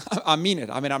ministry. I mean it.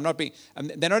 I mean, I'm not being,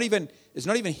 they're not even, it's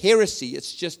not even heresy.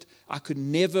 It's just, I could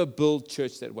never build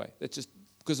church that way. That's just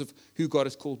because of who God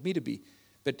has called me to be.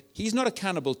 But he's not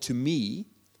accountable to me.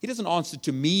 He doesn't answer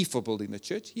to me for building the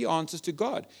church. He answers to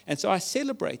God. And so I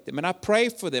celebrate them and I pray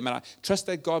for them and I trust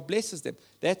that God blesses them.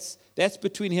 That's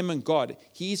between him and God.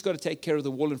 He's got to take care of the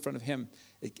wall in front of him.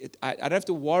 I don't have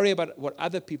to worry about what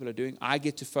other people are doing. I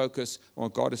get to focus on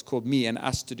what God has called me and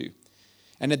us to do.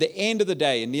 And at the end of the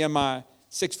day, in Nehemiah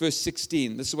 6 verse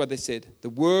 16, this is what they said. The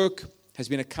work has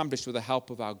been accomplished with the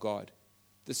help of our God.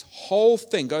 This whole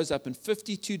thing goes up in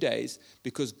 52 days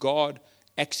because God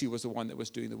actually was the one that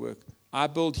was doing the work. I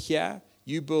build here,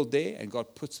 you build there, and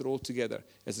God puts it all together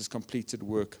as this completed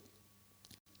work.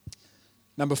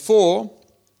 Number 4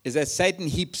 is that Satan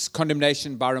heaps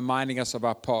condemnation by reminding us of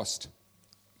our past.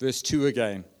 Verse 2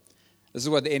 again. This is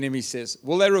what the enemy says.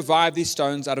 Will they revive these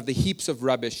stones out of the heaps of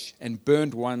rubbish and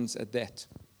burned ones at that?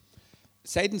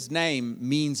 Satan's name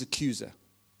means accuser.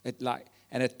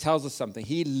 And it tells us something.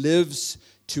 He lives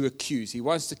to accuse. He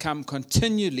wants to come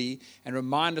continually and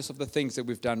remind us of the things that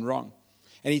we've done wrong.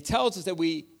 And he tells us that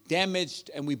we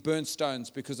damaged and we burned stones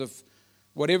because of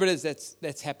whatever it is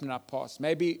that's happened in our past.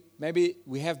 Maybe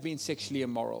we have been sexually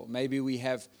immoral. Maybe we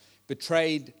have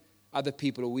betrayed other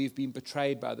people, or we've been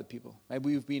betrayed by other people. Maybe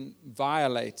we've been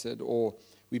violated, or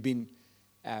we've been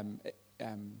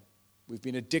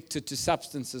addicted to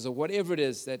substances, or whatever it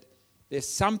is, that there's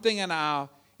something in our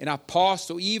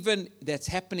past, or even that's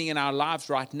happening in our lives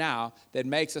right now, that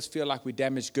makes us feel like we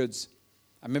damaged goods.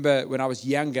 I remember when I was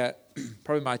younger,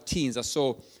 probably my teens,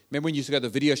 remember when you used to go to the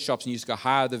video shops and you used to go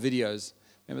hire the videos?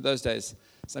 Remember those days?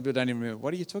 Some people don't even remember.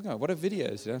 What are you talking about? What are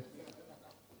videos? You know?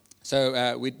 So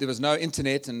there was no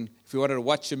internet, and if we wanted to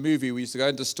watch a movie, we used to go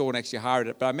into the store and actually hire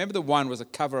it. But I remember the one was a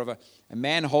cover of a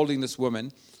man holding this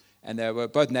woman, and they were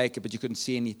both naked, but you couldn't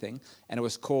see anything. And it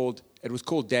was called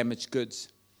Damaged Goods.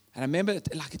 And I remember it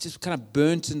just kind of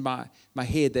burnt in my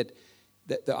head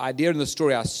that the idea in the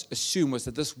story, I assume, was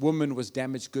that this woman was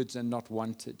damaged goods and not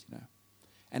wanted, you know.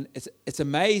 And it's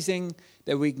amazing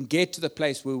that we can get to the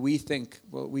place where we think,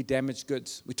 well, we damaged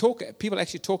goods. People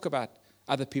actually talk about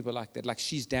other people like that, like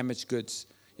she's damaged goods.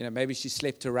 You know, maybe she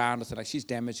slept around or something, like she's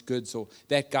damaged goods, or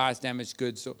that guy's damaged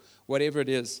goods, or whatever it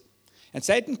is. And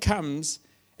Satan comes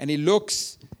and he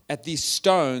looks at these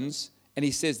stones and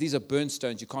he says, these are burnt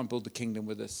stones. You can't build the kingdom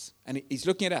with this. And he's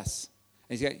looking at us.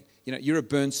 And he's going, you know, you're a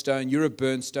burnt stone, you're a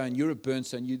burnt stone, you're a burnt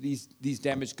stone, these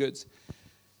damaged goods.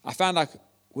 I found like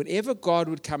whenever God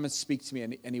would come and speak to me,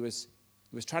 and he was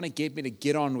trying to get me to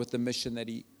get on with the mission that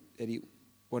he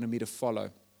wanted me to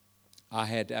follow. I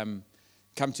had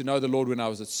come to know the Lord when I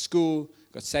was at school,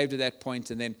 got saved at that point,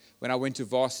 and then when I went to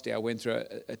varsity, I went through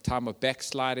a time of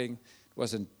backsliding. It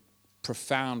wasn't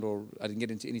profound, or I didn't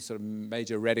get into any sort of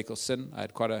major radical sin. I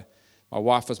had my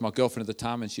wife was my girlfriend at the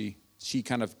time, and she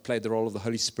kind of played the role of the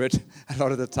Holy Spirit a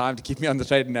lot of the time to keep me on the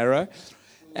straight and narrow.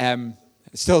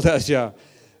 Still does, yeah.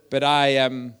 But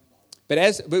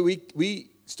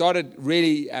we started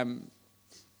really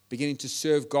beginning to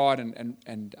serve God, and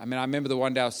I mean, I remember the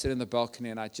one day I was sitting in the balcony,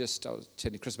 and I was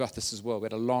telling Chris about this as well. We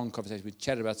had a long conversation. We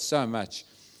chatted about so much.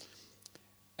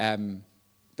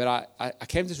 But I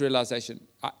came to this realization: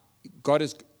 God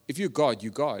is. If you're God,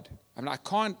 you're God. I mean, I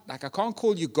can't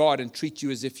call you God and treat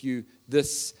you as if you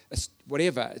this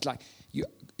whatever. It's like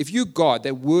if you're God,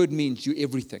 that word means you're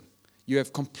everything. You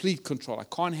have complete control. I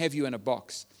can't have you in a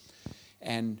box.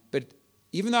 But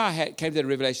even though I came to that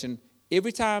revelation,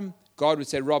 every time God would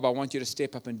say, Rob, I want you to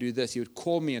step up and do this. He would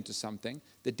call me into something.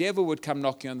 The devil would come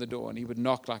knocking on the door, and he would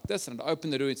knock like this, and I'd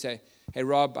open the door and say, hey,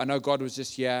 Rob, I know God was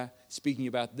just here speaking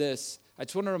about this. I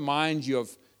just want to remind you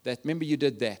of that. Remember you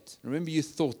did that. Remember you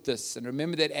thought this, and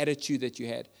remember that attitude that you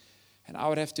had. And I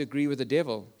would have to agree with the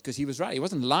devil because he was right. He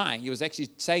wasn't lying. He was actually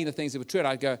saying the things that were true. And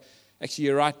I'd go, actually,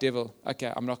 you're right, devil.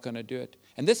 Okay, I'm not going to do it.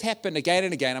 And this happened again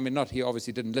and again. I mean, he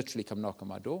obviously didn't literally come knock on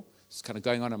my door. It's kind of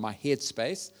going on in my head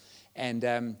space. And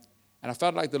I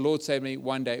felt like the Lord said to me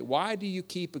one day, why do you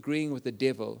keep agreeing with the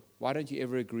devil? Why don't you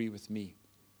ever agree with me?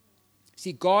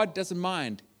 See, God doesn't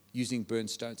mind using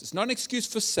burnstones. It's not an excuse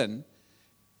for sin.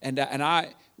 And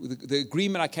the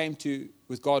agreement I came to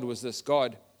with God was this: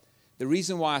 God, the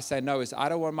reason why I say no is I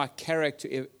don't want my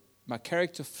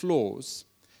character flaws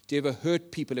to ever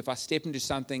hurt people. If I step into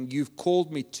something you've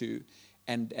called me to,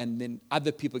 and then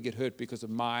other people get hurt because of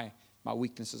my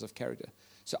weaknesses of character.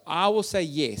 So I will say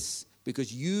yes,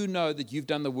 because you know that you've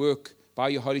done the work by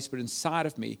your Holy Spirit inside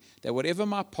of me, that whatever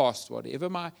my past, whatever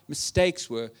my mistakes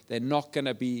were, they're not going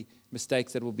to be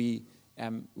mistakes that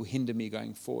will hinder me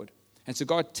going forward. And so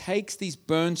God takes these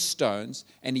burned stones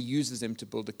and he uses them to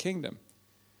build a kingdom.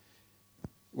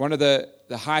 One of the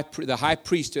high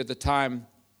priest at the time,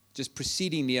 just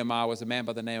preceding Nehemiah, was a man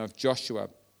by the name of Joshua.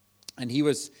 And he'd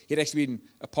actually been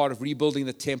a part of rebuilding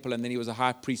the temple, and then he was a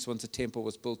high priest once the temple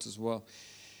was built as well.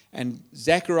 And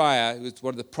Zechariah, who was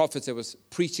one of the prophets that was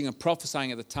preaching and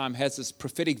prophesying at the time, has this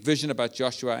prophetic vision about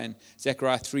Joshua in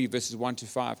Zechariah 3, verses 1 to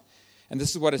 5. And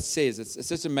this is what it says. It's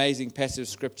this amazing passage of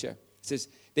scripture. It says,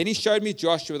 then he showed me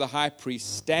Joshua the high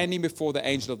priest standing before the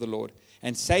angel of the Lord,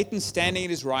 and Satan standing at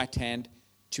his right hand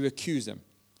to accuse him.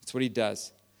 That's what he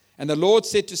does. And the Lord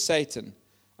said to Satan,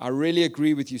 I really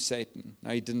agree with you, Satan.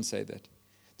 No, he didn't say that.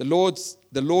 The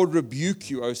Lord rebuke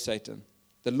you, O Satan.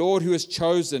 The Lord who has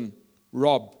chosen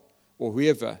Rob or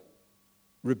whoever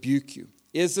rebuke you.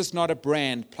 Is this not a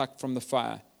brand plucked from the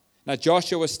fire? Now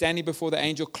Joshua was standing before the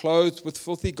angel clothed with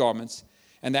filthy garments.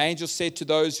 And the angel said to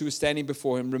those who were standing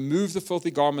before him, remove the filthy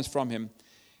garments from him.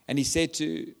 And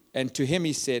to him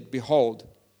he said, behold,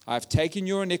 I have taken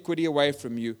your iniquity away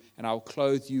from you, and I will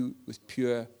clothe you with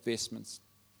pure vestments.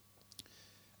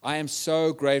 I am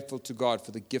so grateful to God for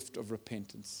the gift of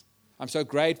repentance. I'm so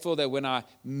grateful that when I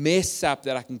mess up,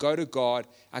 that I can go to God,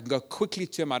 I can go quickly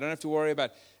to him. I don't have to worry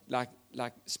about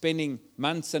like spending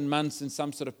months and months in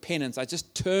some sort of penance. I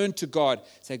just turn to God,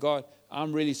 say, God,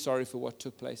 I'm really sorry for what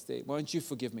took place there. Won't you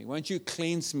forgive me? Won't you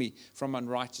cleanse me from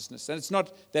unrighteousness? And it's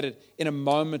not that in a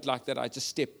moment like that I just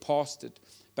step past it,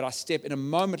 but in a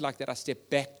moment like that I step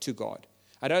back to God.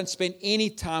 I don't spend any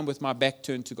time with my back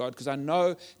turned to God because I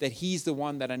know that he's the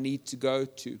one that I need to go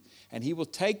to. And he will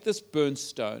take this burnt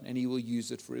stone and he will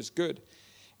use it for his good.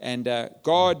 And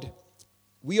God,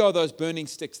 we are those burning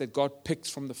sticks that God picks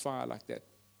from the fire like that.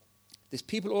 There's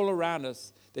people all around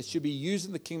us that should be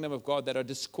using the kingdom of God that are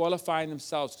disqualifying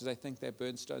themselves because they think they're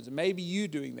burnt stones. And maybe you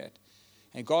doing that.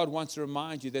 And God wants to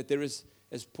remind you that there is,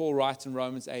 as Paul writes in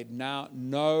Romans 8, now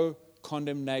no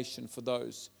condemnation for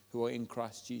those who are in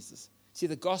Christ Jesus. See,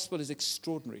 the gospel is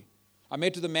extraordinary. I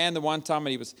met with a man the one time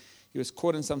and he was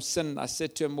caught in some sin. I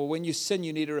said to him, well, when you sin,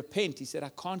 you need to repent. He said,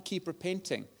 I can't keep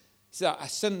repenting. He said, I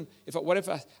sin, what if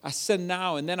I sin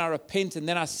now and then I repent and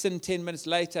then I sin 10 minutes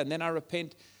later and then I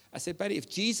repent? I said, buddy, if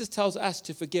Jesus tells us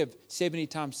to forgive 70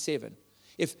 times 7,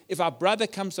 if our brother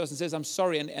comes to us and says, I'm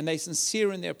sorry, and they're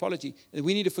sincere in their apology, and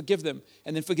we need to forgive them,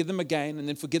 and then forgive them again, and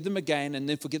then forgive them again, and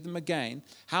then forgive them again,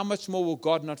 how much more will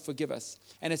God not forgive us?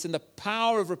 And it's in the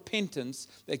power of repentance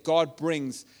that God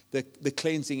brings the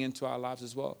cleansing into our lives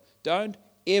as well. Don't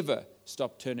ever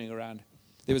stop turning around.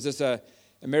 There was this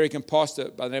American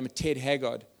pastor by the name of Ted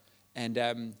Haggard,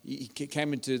 and he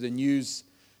came into the news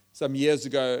some years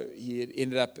ago. He had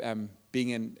ended up being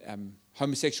in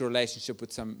homosexual relationship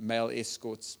with some male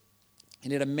escorts.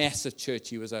 He had a massive church.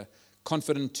 He was a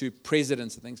confidant to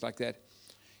presidents and things like that.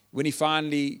 When he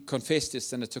finally confessed his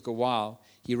sin, it took a while.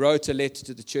 He wrote a letter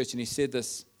to the church and he said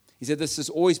this. He said, this has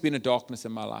always been a darkness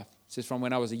in my life. He says, from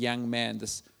when I was a young man,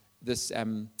 this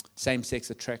same-sex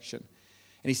attraction.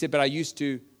 And he said, but I used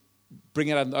to bring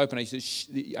it out in the open.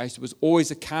 I was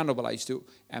always accountable. I used to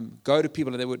go to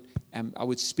people and I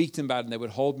would speak to them about it and they would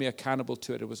hold me accountable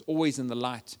to it. It was always in the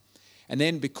light. And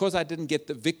then because I didn't get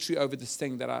the victory over this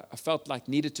thing that I felt like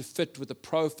needed to fit with the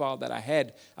profile that I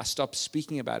had, I stopped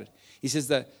speaking about it. He says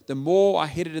that the more I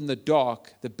hid it in the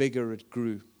dark, the bigger it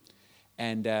grew.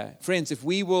 And friends, if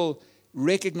we will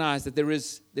recognize that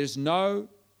there's no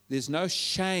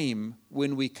shame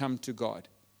when we come to God.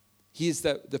 He is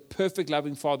the perfect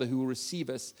loving Father who will receive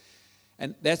us.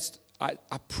 And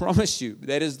I promise you,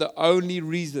 that is the only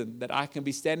reason that I can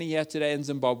be standing here today in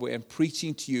Zimbabwe and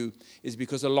preaching to you, is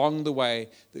because along the way,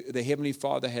 the Heavenly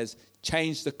Father has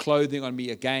changed the clothing on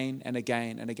me again and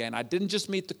again and again. I didn't just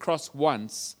meet the cross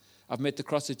once. I've met the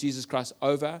cross of Jesus Christ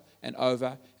over and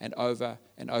over and over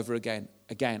and over again.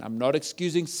 Again, I'm not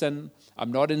excusing sin.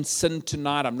 I'm not in sin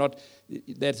tonight.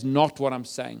 That's not what I'm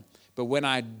saying. But when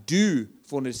I do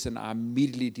fall into sin, I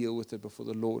immediately deal with it before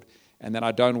the Lord. And then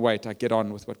I don't wait. I get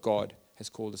on with what God has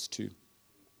called us to.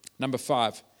 Number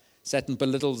 5, Satan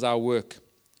belittles our work.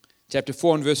 Chapter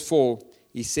 4 and verse 4,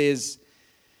 he says,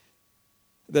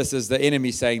 this is the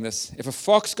enemy saying this: if a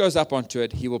fox goes up onto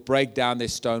it, he will break down their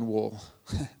stone wall.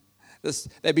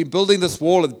 They've been building this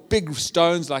wall with big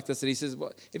stones like this. And he says,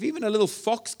 well, if even a little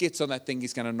fox gets on that thing,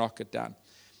 he's going to knock it down.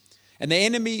 And the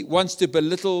enemy wants to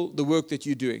belittle the work that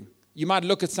you're doing. You might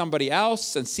look at somebody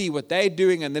else and see what they're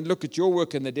doing, and then look at your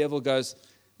work, and the devil goes,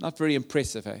 not very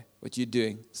impressive, what you're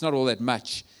doing. It's not all that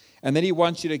much. And then he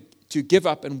wants you to give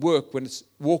up and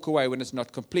walk away when it's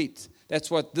not complete.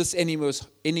 That's what this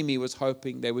enemy was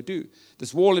hoping they would do.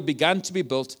 This wall had begun to be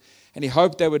built, and he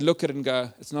hoped they would look at it and go,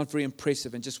 it's not very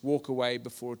impressive, and just walk away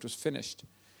before it was finished.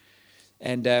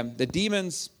 And the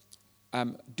demons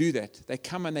do that. They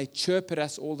come and they chirp at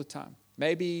us all the time.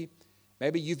 Maybe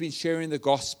you've been sharing the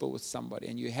gospel with somebody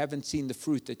and you haven't seen the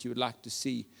fruit that you would like to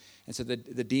see. And so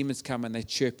the demons come and they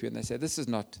chirp you and they say, this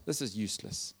is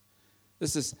useless.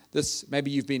 Maybe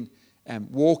you've been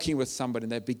walking with somebody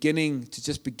and they're beginning to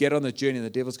just get on the journey, and the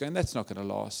devil's going, that's not going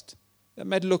to last. That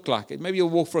may look like it. Maybe you'll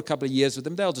walk for a couple of years with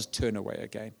them. They'll just turn away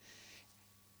again.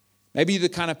 Maybe you're the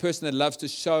kind of person that loves to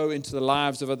show into the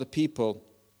lives of other people.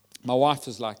 My wife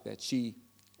is like that.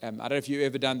 I don't know if you've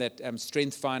ever done that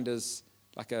Strength Finders,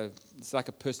 it's like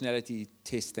a personality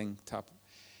testing type.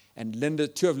 And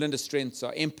two of Linda's strengths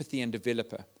are empathy and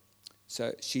developer.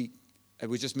 So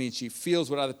it just means she feels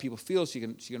what other people feel. She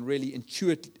can really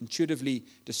intuitively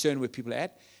discern where people are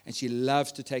at. And she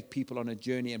loves to take people on a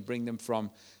journey and bring them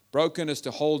from brokenness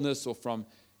to wholeness, or from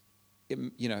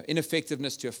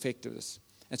ineffectiveness to effectiveness.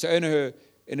 And so in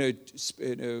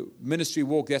her ministry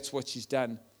walk, that's what she's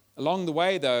done. Along the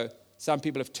way, though, some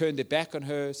people have turned their back on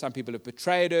her. Some people have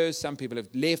betrayed her. Some people have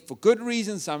left for good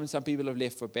reasons. Some people have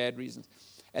left for bad reasons.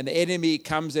 And the enemy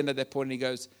comes in at that point and he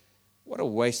goes, what a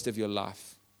waste of your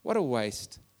life. What a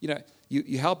waste.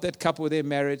 You help that couple with their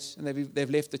marriage, and they've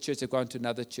left the church. They've gone to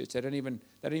another church. They don't even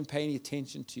pay any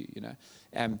attention to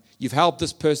you. You've helped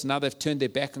this person. Now they've turned their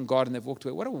back on God and they've walked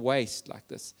away. What a waste like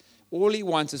this. All he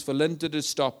wants is for Linda to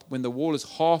stop when the wall is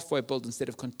halfway built instead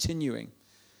of continuing.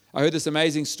 I heard this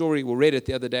amazing story, read it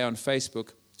the other day on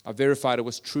Facebook. I verified it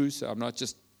was true, so I'm not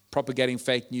just propagating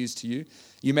fake news to you.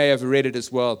 You may have read it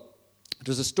as well. It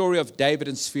was a story of David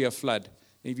and Svea Flood.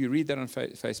 If you read that on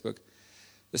Facebook,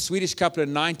 the Swedish couple in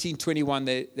 1921,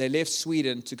 they left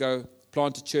Sweden to go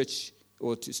plant a church,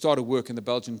 or to start a work in the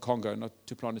Belgian Congo, not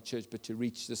to plant a church, but to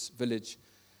reach this village.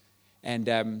 And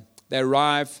they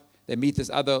arrive. They meet this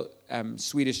other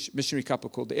Swedish missionary couple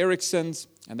called the Ericsons,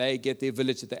 and they get their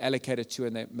village that they're allocated to,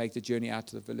 and they make the journey out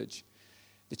to the village.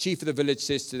 The chief of the village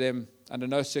says to them, under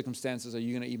no circumstances are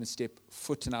you going to even step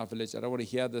foot in our village. I don't want to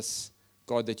hear this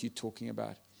God that you're talking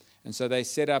about. And so they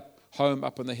set up home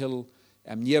up on the hill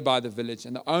nearby the village,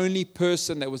 and the only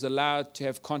person that was allowed to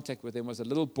have contact with them was a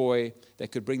little boy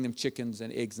that could bring them chickens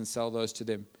and eggs and sell those to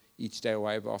them each day,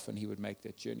 however often he would make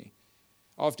that journey.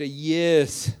 After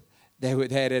years, they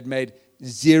had made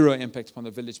zero impact upon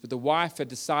the village. But the wife had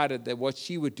decided that what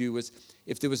she would do was,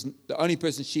 if there was the only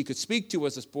person she could speak to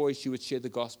was this boy, she would share the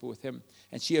gospel with him.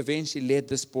 And she eventually led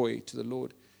this boy to the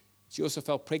Lord. She also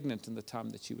fell pregnant in the time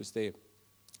that she was there.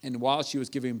 And while she was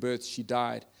giving birth, she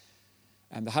died.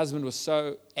 And the husband was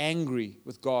so angry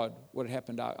with God, what had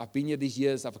happened. I've been here these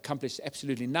years. I've accomplished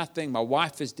absolutely nothing. My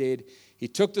wife is dead. He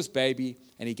took this baby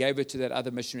and he gave it to that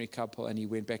other missionary couple, and he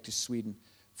went back to Sweden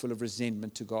full of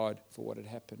resentment to God for what had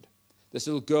happened. This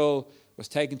little girl was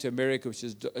taken to America, which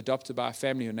was adopted by a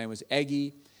family. Her name was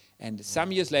Aggie. And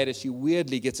some years later, she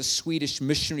weirdly gets a Swedish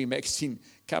missionary magazine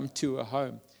come to her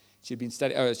home. She'd been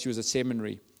studying, she was at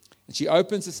seminary. And she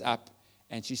opens this up,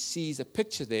 and she sees a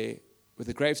picture there with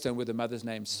a gravestone with the mother's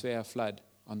name, Svea Flood,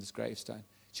 on this gravestone.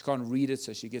 She can't read it,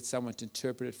 so she gets someone to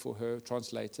interpret it for her,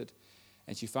 translate it.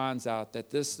 And she finds out that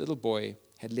this little boy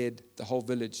had led the whole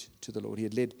village to the Lord. He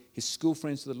had led his school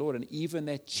friends to the Lord, and even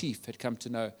that chief had come to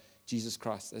know Jesus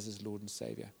Christ as his Lord and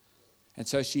Savior. And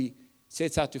so she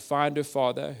sets out to find her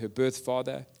father, her birth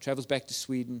father, travels back to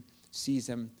Sweden, sees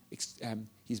him.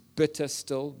 He's bitter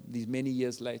still, these many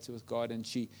years later with God, and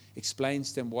she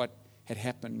explains to him what had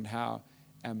happened and how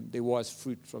there was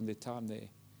fruit from their time there.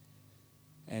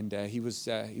 And he was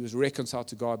reconciled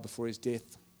to God before his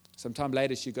death. Sometime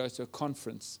later, she goes to a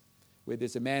conference where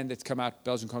there's a man that's come out,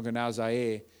 Belgian Congo now,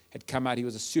 Zaire, had come out. He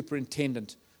was a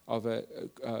superintendent of a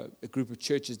group of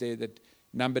churches there that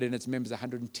numbered in its members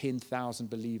 110,000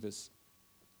 believers.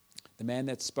 The man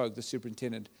that spoke, the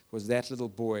superintendent, was that little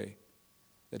boy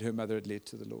that her mother had led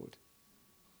to the Lord.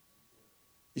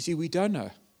 You see, we don't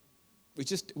know.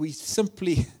 We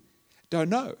simply don't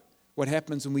know what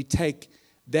happens when we take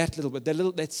that little bit,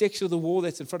 that section of the wall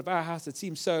that's in front of our house that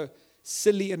seems so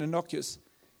silly and innocuous.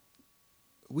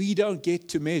 We don't get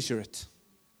to measure it.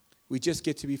 We just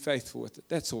get to be faithful with it.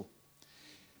 That's all.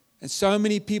 And so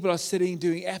many people are sitting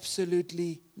doing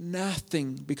absolutely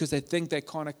nothing because they think they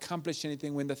can't accomplish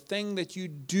anything when the thing that you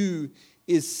do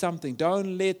is something.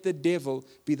 Don't let the devil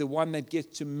be the one that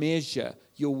gets to measure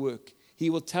your work. He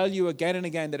will tell you again and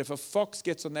again that if a fox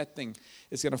gets on that thing,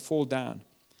 it's going to fall down.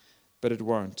 But it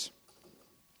won't.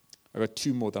 I've got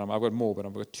two more I've got more, but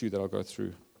I've got two that I'll go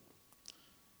through.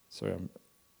 Sorry, I'm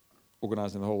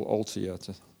organizing the whole altar here.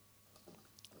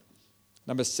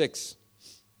 Number 6.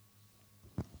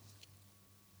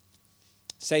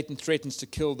 Satan threatens to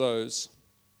kill those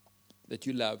that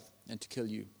you love and to kill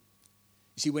you. You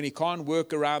see, when he can't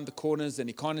work around the corners and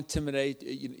he can't intimidate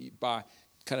you by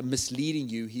kind of misleading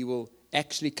you, he will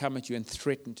actually come at you and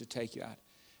threaten to take you out.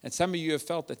 And some of you have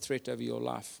felt that threat over your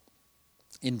life.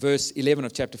 In verse 11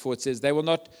 of chapter 4, it says, they will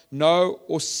not know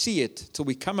or see it till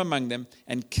we come among them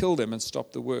and kill them and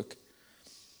stop the work.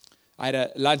 I had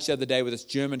a lunch the other day with this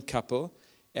German couple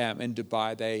in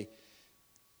Dubai. They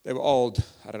were old.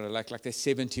 I don't know, like they're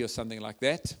 70 or something like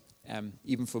that.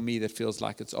 Even for me, that feels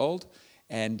like it's old.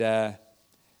 And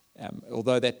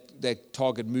although that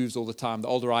target moves all the time, the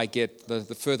older I get,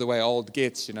 the further away old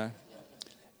gets, you know.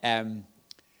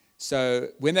 So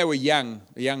when they were young,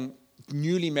 a young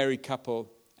newly married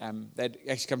couple, they'd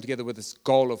actually come together with this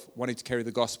goal of wanting to carry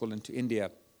the gospel into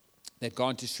India. They'd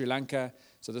gone to Sri Lanka,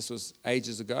 so this was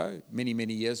ages ago, many,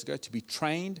 many years ago, to be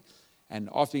trained. And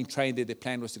after being trained there, their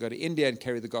plan was to go to India and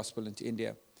carry the gospel into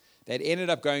India. They'd ended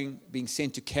up being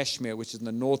sent to Kashmir, which is in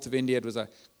the north of India. It was a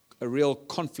real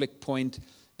conflict point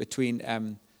between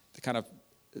the kind of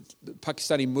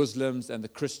Pakistani Muslims and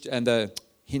the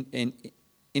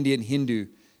Indian Hindu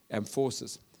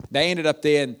forces. They ended up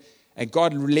there, and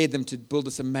God led them to build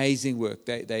this amazing work.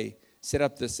 They set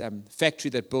up this factory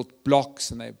that built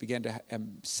blocks, and they began to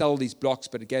sell these blocks,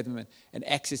 but it gave them an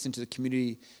access into the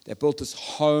community. They built this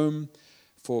home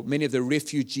for many of the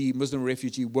Muslim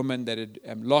refugee women that had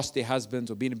lost their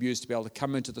husbands or been abused to be able to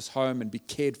come into this home and be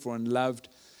cared for and loved.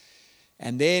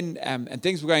 And then and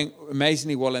things were going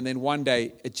amazingly well, and then one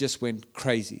day it just went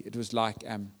crazy. It was like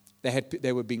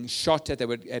they were being shot at. They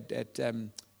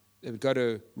would go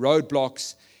to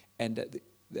roadblocks, and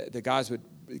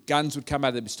guns would come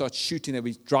out. They'd start shooting. They'd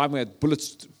be driving with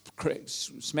bullets,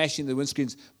 smashing the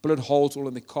windscreens, bullet holes all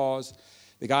in the cars.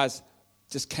 The guys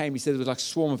just came. He said it was like a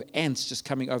swarm of ants just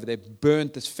coming over. They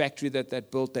burnt this factory that they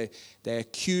built. They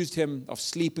accused him of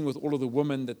sleeping with all of the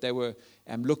women that they were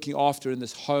looking after in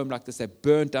this home like this. They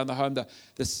burnt down the home.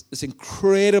 This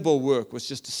incredible work was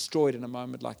just destroyed in a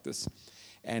moment like this.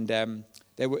 And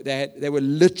they were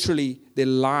literally, their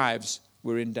lives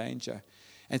were in danger.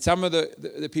 And some of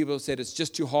the people said, it's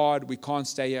just too hard, we can't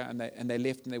stay here. And they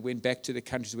left and they went back to the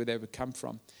countries where they would come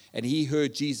from. And he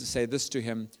heard Jesus say this to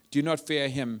him, do not fear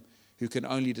him who can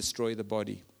only destroy the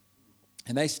body.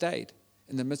 And they stayed.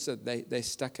 In the midst of it, they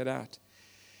stuck it out.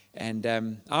 And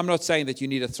I'm not saying that you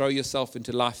need to throw yourself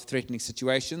into life-threatening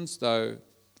situations, though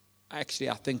actually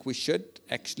I think we should.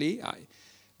 We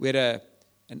had a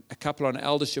couple on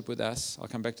eldership with us. I'll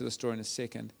come back to the story in a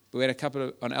second. But we had a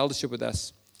couple on eldership with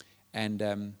us. And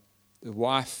the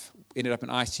wife ended up in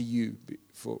ICU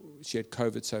before she had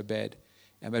COVID so bad.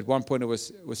 And at one point it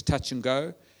was touch and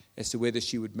go as to whether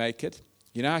she would make it.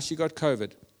 You know how she got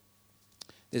COVID?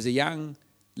 There's a young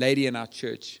lady in our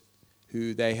church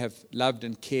who they have loved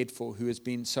and cared for, who has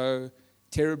been so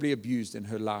terribly abused in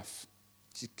her life.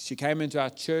 She came into our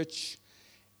church.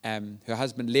 Her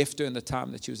husband left her in the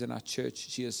time that she was in our church.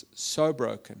 She is so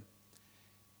broken.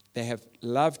 They have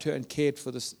loved her and cared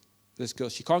for this girl.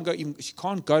 She can't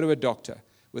go to a doctor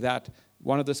without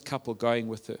one of this couple going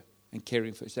with her and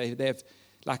caring for her. They have,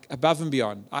 like, above and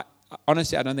beyond.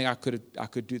 Honestly, I don't think I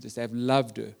could do this. They have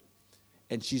loved her,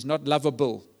 and she's not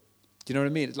lovable. Do you know what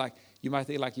I mean? It's like you might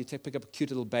think like you pick up a cute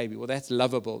little baby. Well, that's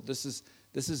lovable. This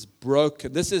is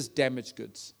broken. This is damaged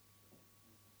goods.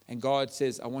 And God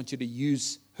says, I want you to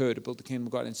use her to build the kingdom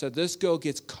of God. And so this girl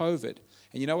gets COVID.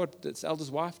 And you know what this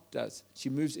elder's wife does? She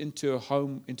moves into a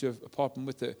home, into an apartment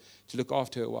with her to look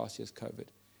after her while she has COVID.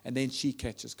 And then she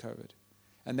catches COVID.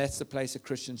 And that's the place a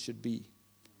Christian should be.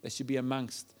 They should be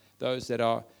amongst those that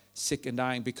are sick and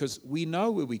dying, because we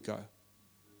know where we go.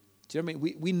 Do you know what I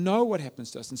mean? We know what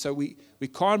happens to us. And so we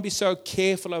can't be so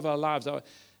careful of our lives.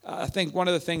 I think one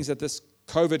of the things that this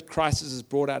COVID crisis has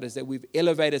brought out is that we've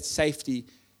elevated safety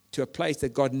to a place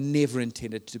that God never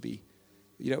intended to be.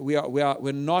 You know,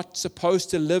 we're not supposed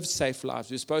to live safe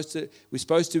lives.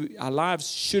 Our lives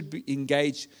should be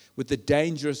engaged with the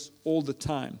dangerous all the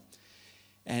time.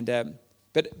 And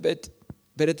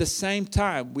but at the same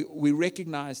time, we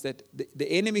recognize that the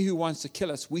enemy who wants to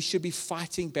kill us, we should be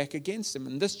fighting back against him.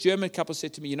 And this German couple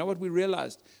said to me, you know what we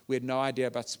realized? We had no idea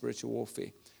about spiritual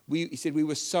warfare. He said we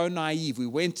were so naive. We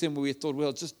went in where we thought,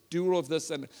 well, just do all of this,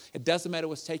 and it doesn't matter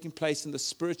what's taking place in the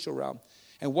spiritual realm.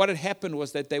 And what had happened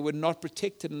was that they were not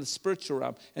protected in the spiritual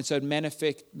realm, and so it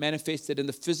manifested in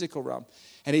the physical realm.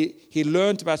 And he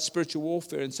learned about spiritual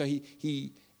warfare, and so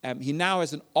he now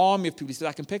has an army of people. He said,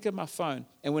 I can pick up my phone,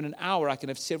 and within an hour, I can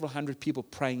have several hundred people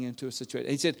praying into a situation.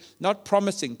 And he said, not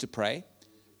promising to pray,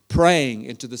 praying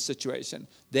into the situation.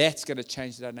 That's going to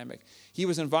change the dynamic. He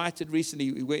was invited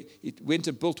recently. He went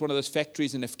and built one of those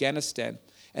factories in Afghanistan,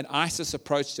 and ISIS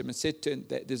approached him and said to him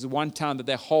that there's one town that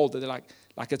they hold that they're like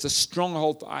it's a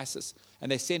stronghold for ISIS.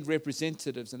 And they sent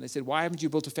representatives, and they said, why haven't you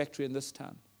built a factory in this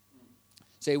town?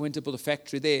 So he went to build a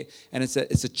factory there, and it's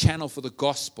a channel for the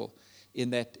gospel in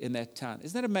that town.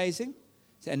 Isn't that amazing?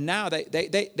 And now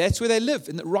that's where they live,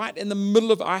 right in the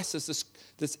middle of ISIS.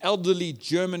 This elderly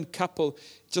German couple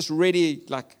just ready,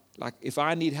 like if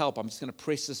I need help, I'm just going to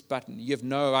press this button. You have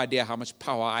no idea how much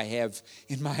power I have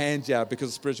in my hands here because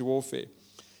of spiritual warfare.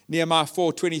 Nehemiah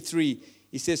 4:23,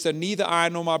 he says, so neither I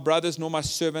nor my brothers nor my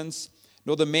servants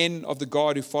nor the men of the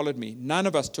guard who followed me, none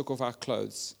of us took off our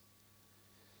clothes.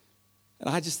 And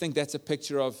I just think that's a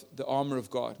picture of the armor of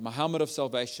God, my helmet of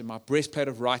salvation, my breastplate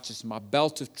of righteousness, my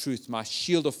belt of truth, my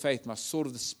shield of faith, my sword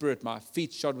of the Spirit, my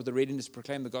feet shod with the readiness to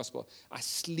proclaim the gospel. I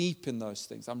sleep in those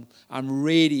things. I'm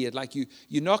ready. Like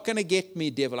you're not going to get me,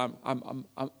 devil. I'm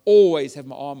always have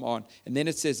my arm on. And then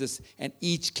it says this, and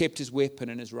each kept his weapon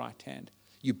in his right hand.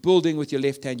 You're building with your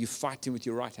left hand, you're fighting with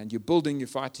your right hand. You're building, you're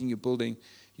fighting, you're building,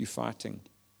 you're fighting.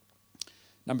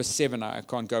 Number 7, I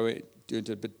can't go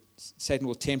into it, but Satan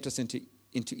will tempt us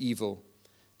into evil.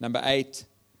 Number 8,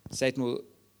 Satan will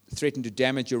threaten to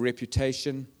damage your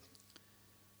reputation.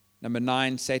 Number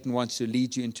 9, Satan wants to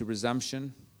lead you into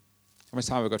resumption. How much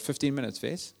time have I got? 15 minutes,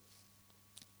 Vess?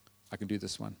 I can do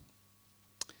this one.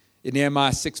 In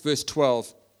Nehemiah 6, verse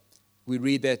 12, we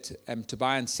read that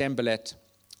Tobiah and Sanballat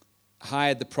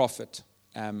hired the prophet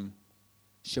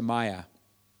Shemaiah.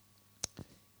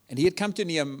 And he had come to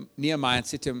Nehemiah and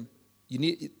said to him,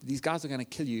 these guys are going to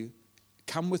kill you.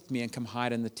 Come with me and come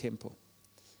hide in the temple.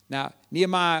 Now,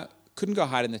 Nehemiah couldn't go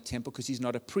hide in the temple because he's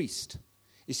not a priest.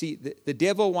 You see, the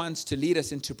devil wants to lead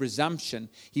us into presumption.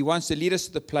 He wants to lead us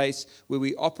to the place where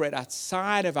we operate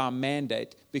outside of our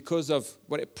mandate because of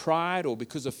pride or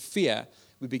because of fear.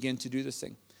 We begin to do this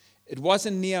thing. It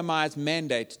wasn't Nehemiah's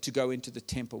mandate to go into the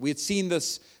temple. We had seen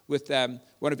this with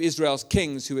one of Israel's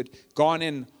kings who had gone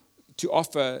in to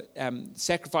offer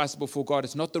sacrifice before God.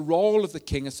 It's not the role of the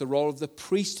king, it's the role of the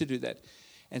priest to do that.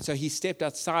 And so he stepped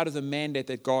outside of the mandate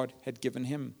that God had given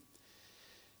him.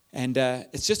 And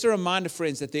it's just a reminder,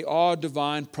 friends, that there are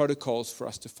divine protocols for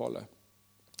us to follow.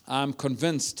 I'm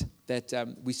convinced that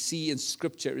we see in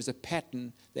Scripture is a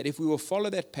pattern that if we will follow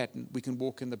that pattern, we can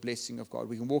walk in the blessing of God.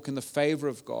 We can walk in the favor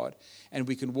of God, and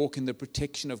we can walk in the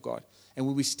protection of God. And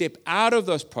when we step out of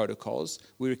those protocols,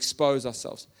 we expose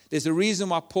ourselves. There's a reason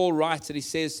why Paul writes that he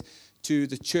says to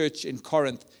the church in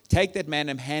Corinth, take that man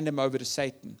and hand him over to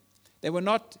Satan.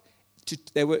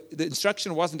 The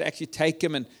instruction wasn't to actually take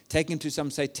him to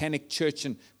some satanic church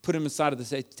and put him inside of the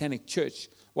satanic church.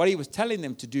 What he was telling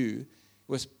them to do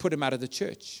was put him out of the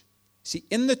church. See,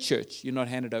 in the church, you're not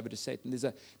handed over to Satan.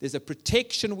 There's a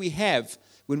protection we have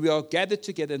when we are gathered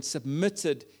together and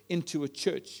submitted into a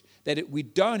church that we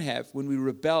don't have when we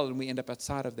rebel and we end up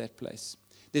outside of that place.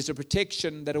 There's a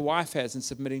protection that a wife has in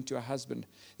submitting to a husband.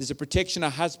 There's a protection a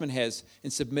husband has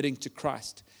in submitting to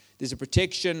Christ. There's a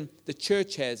protection the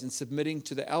church has in submitting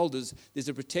to the elders. There's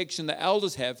a protection the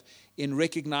elders have in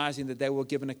recognizing that they will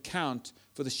give an account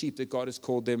for the sheep that God has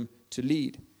called them to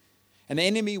lead. And the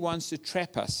enemy wants to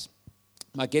trap us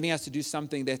by getting us to do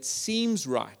something that seems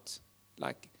right.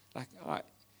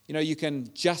 You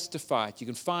can justify it. You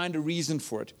can find a reason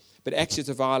for it. But actually it's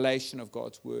a violation of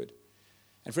God's word.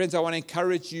 And friends, I want to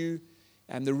encourage you,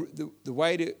 and the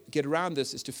way to get around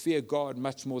this is to fear God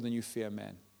much more than you fear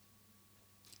man.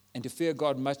 And to fear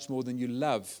God much more than you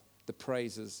love the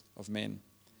praises of men.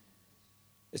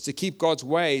 It's to keep God's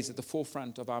ways at the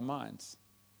forefront of our minds.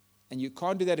 And you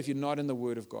can't do that if you're not in the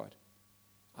Word of God.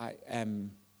 I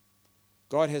am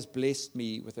God has blessed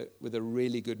me with a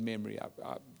really good memory.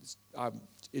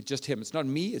 It's just Him. It's not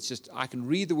me. It's just I can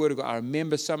read the Word of God. I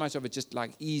remember so much of it just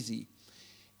like easy.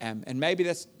 And maybe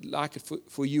that's like it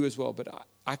for you as well. But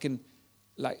I can,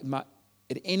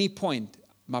 at any point,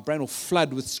 my brain will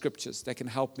flood with scriptures that can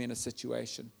help me in a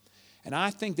situation. And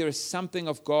I think there is something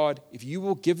of God, if you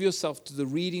will give yourself to the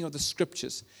reading of the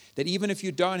scriptures, that even if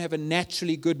you don't have a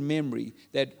naturally good memory,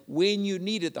 that when you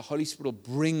need it, the Holy Spirit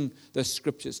will bring those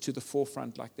scriptures to the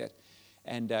forefront like that.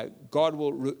 And God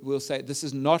will say, this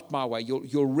is not my way.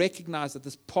 You'll recognize that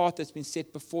this path that's been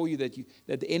set before you,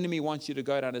 that the enemy wants you to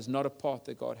go down, is not a path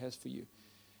that God has for you.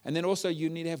 And then also you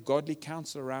need to have godly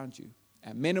counsel around you.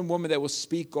 Men and women that will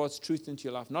speak God's truth into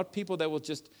your life, not people that will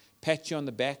just pat you on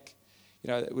the back.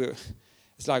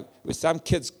 It's like with some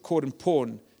kids caught in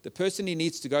porn, the person he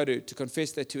needs to go to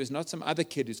confess that to is not some other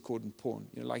kid who's caught in porn.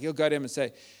 He'll go to him and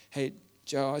say, hey,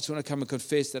 Joe, I just want to come and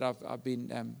confess that I've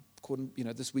been caught in,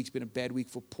 this week's been a bad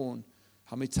week for porn.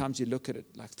 How many times do you look at it?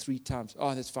 Like 3 times.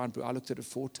 Oh, that's fine, bro. I looked at it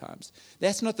 4 times.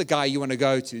 That's not the guy you want to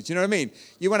go to. Do you know what I mean?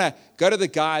 You want to go to the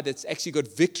guy that's actually got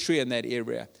victory in that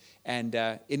area. And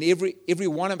in every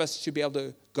one of us should be able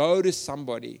to go to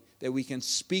somebody that we can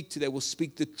speak to, that will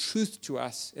speak the truth to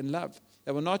us in love.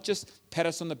 That will not just pat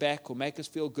us on the back or make us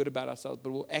feel good about ourselves, but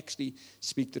will actually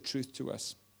speak the truth to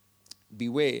us.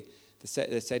 Beware that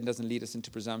Satan doesn't lead us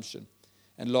into presumption.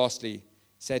 And lastly,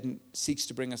 Satan seeks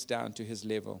to bring us down to his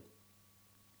level.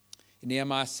 In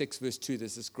Nehemiah 6 verse 2,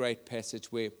 there's this great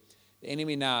passage where the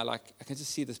enemy now, I can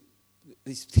just see this.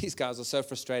 These guys are so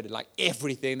frustrated. Like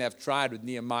everything they've tried with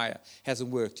Nehemiah hasn't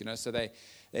worked, So they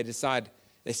decide,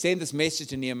 they send this message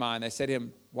to Nehemiah and they say to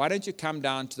him, why don't you come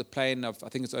down to the plain of, I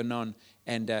think it's Onan,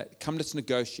 and come, let's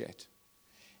negotiate.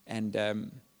 And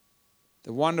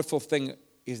the wonderful thing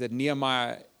is that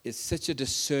Nehemiah is such a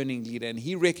discerning leader, and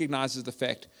he recognizes the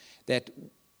fact that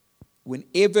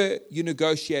whenever you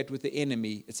negotiate with the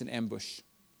enemy, it's an ambush.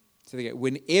 So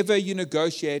whenever you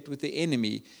negotiate with the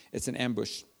enemy, it's an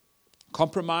ambush.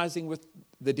 Compromising with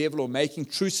the devil or making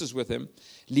truces with him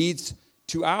leads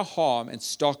to our harm and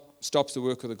stops the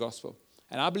work of the gospel.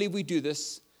 And I believe we do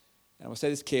this, and I will say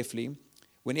this carefully,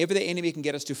 whenever the enemy can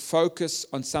get us to focus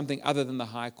on something other than the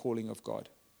high calling of God.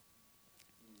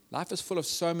 Life is full of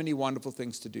so many wonderful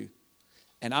things to do.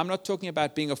 And I'm not talking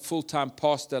about being a full-time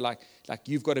pastor, like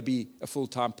you've got to be a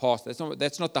full-time pastor.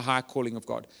 That's not the high calling of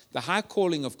God. The high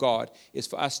calling of God is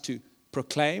for us to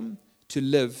proclaim, to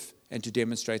live, and to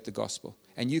demonstrate the gospel.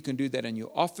 And you can do that in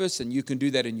your office, and you can do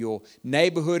that in your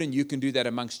neighborhood, and you can do that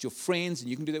amongst your friends, and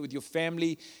you can do that with your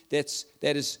family.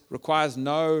 That requires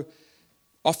no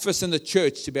office in the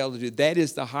church to be able to do. That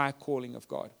is the high calling of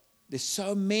God. There's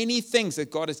so many things that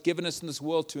God has given us in this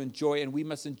world to enjoy, and we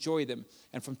must enjoy them.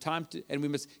 And we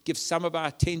must give some of our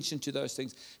attention to those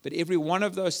things. But every one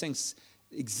of those things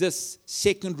exists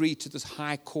secondary to this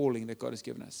high calling that God has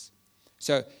given us.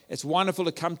 So it's wonderful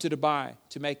to come to Dubai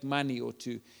to make money or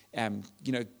to,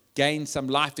 gain some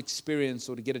life experience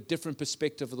or to get a different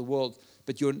perspective of the world.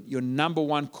 But your number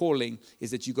one calling is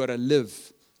that you've got to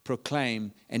live,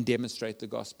 proclaim, and demonstrate the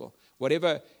gospel.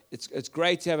 It's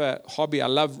great to have a hobby. I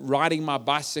love riding my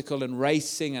bicycle and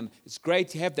racing, and it's great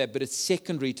to have that, but it's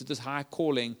secondary to this high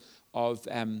calling of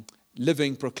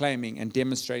living, proclaiming, and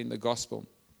demonstrating the gospel.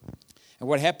 And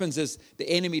what happens is the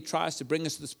enemy tries to bring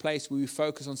us to this place where we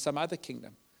focus on some other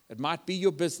kingdom. It might be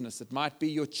your business. It might be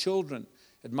your children.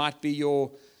 It might be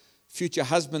your future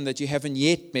husband that you haven't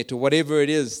yet met, or whatever it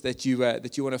is that you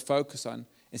want to focus on,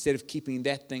 instead of keeping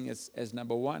that thing as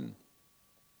number one.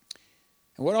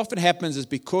 And what often happens is,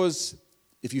 because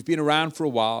if you've been around for a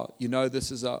while,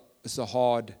 this is a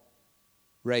hard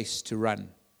race to run.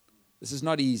 This is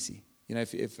not easy. I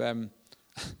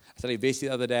tell you, Bessie,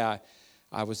 the other day,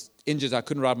 I was injured. I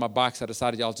couldn't ride my bike, so I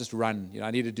decided I'll just run.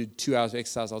 I need to do 2 hours of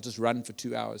exercise. I'll just run for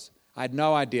 2 hours. I had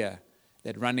no idea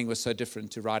that running was so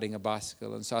different to riding a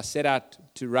bicycle. And so I set out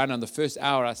to run. On the first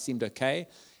hour, I seemed okay.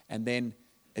 And then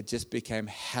it just became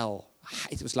hell.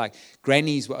 It was like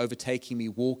grannies were overtaking me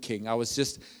walking. I was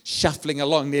just shuffling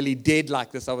along, nearly dead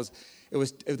like this.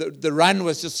 The run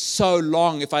was just so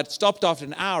long. If I'd stopped after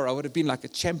an hour, I would have been like a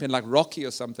champion, like Rocky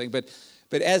or something. But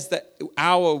as the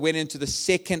hour went into the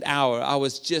second hour, I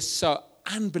was just so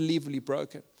unbelievably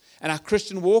broken. And our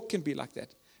Christian walk can be like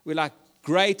that. We're like,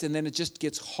 great, and then it just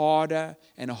gets harder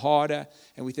and harder.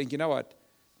 And we think, you know what?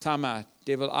 Time out,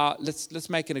 devil. Let's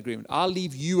make an agreement. I'll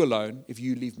leave you alone if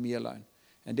you leave me alone.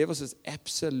 And devil says,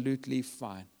 absolutely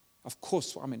fine. Of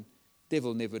course,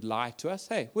 devil never would lie to us.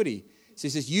 Hey, would he? So he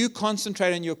says, you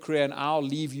concentrate on your career and I'll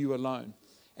leave you alone.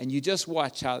 And you just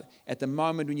watch how at the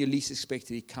moment when you least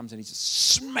expect it, he comes and he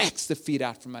just smacks the feet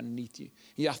out from underneath you.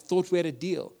 I thought we had a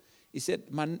deal. He said,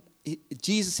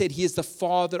 Jesus said he is the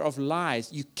father of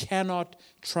lies. You cannot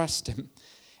trust him.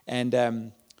 And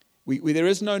there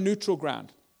is no neutral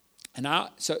ground. And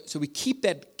so we keep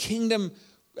that kingdom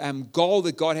goal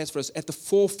that God has for us at the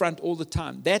forefront all the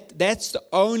time. That's the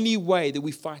only way that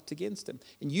we fight against him.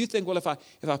 And you think, well, if I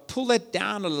pull that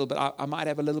down a little bit, I might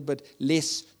have a little bit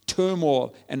less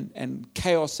turmoil and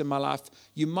chaos in my life.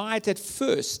 You might at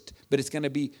first, but it's going to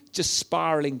be just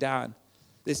spiraling down.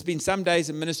 There's been some days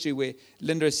in ministry where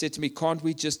Linda has said to me, can't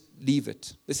we just leave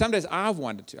it? There's some days I've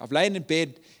wanted to. I've lain in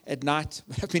bed at night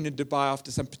when I've been in Dubai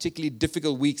after some particularly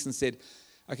difficult weeks and said,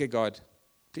 okay, God,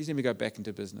 please let me go back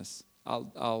into business.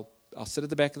 I'll sit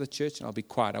at the back of the church and I'll be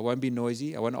quiet. I won't be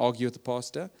noisy. I won't argue with the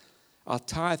pastor. I'll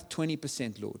tithe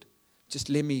 20%, Lord. Just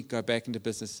let me go back into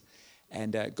business.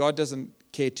 And God doesn't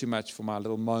care too much for my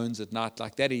little moans at night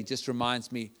like that. He just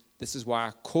reminds me, this is why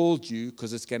I called you,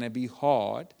 because it's going to be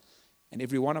hard. And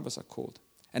every one of us are called.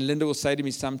 And Linda will say to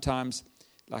me sometimes,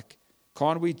 like,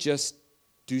 can't we just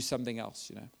do something else,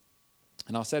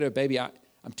 And I'll say to her, baby, I'm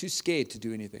too scared to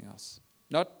do anything else.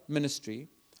 Not ministry.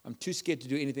 I'm too scared to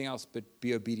do anything else but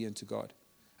be obedient to God.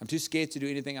 I'm too scared to do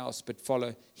anything else but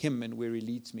follow him and where he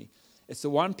leads me. It's the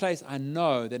one place I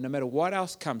know that no matter what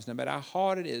else comes, no matter how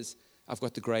hard it is, I've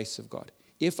got the grace of God.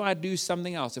 If I do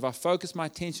something else, if I focus my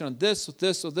attention on this or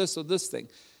this or this or this thing,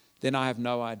 then I have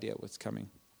no idea what's coming.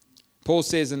 Paul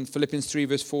says in Philippians 3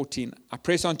 verse 14, I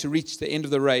press on to reach the end of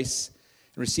the race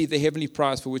and receive the heavenly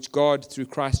prize for which God through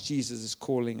Christ Jesus is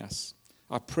calling us.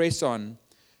 I press on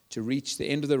to reach the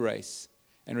end of the race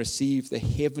and receive the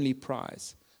heavenly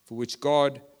prize for which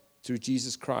God through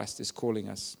Jesus Christ is calling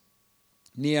us.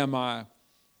 Nehemiah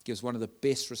gives one of the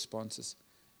best responses.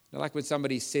 Like when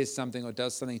somebody says something or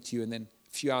does something to you and then a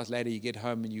few hours later you get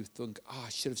home and you think, I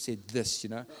should have said this,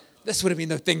 This would have been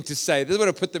the thing to say. This would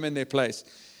have put them in their place.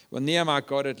 Well, Nehemiah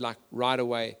got it like right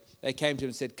away. They came to him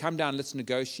and said, come down, let's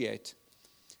negotiate.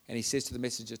 And he says to the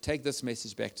messenger, take this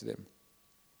message back to them.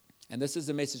 And this is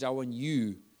the message I want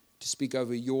you to speak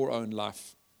over your own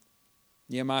life.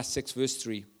 Nehemiah 6 verse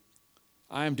 3.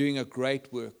 I am doing a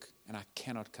great work and I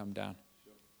cannot come down.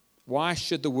 Why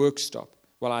should the work stop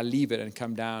while I leave it and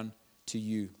come down to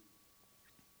you?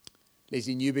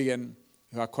 Leslie Newbegin,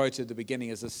 who I quoted at the beginning,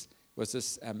 was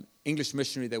this English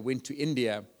missionary that went to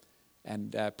India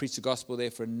and preached the gospel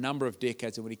there for a number of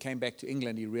decades. And when he came back to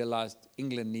England, he realized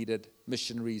England needed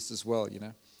missionaries as well,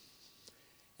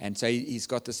 And so he's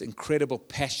got this incredible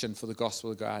passion for the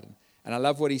gospel of God. And I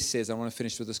love what he says. I want to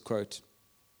finish with this quote.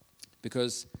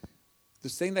 Because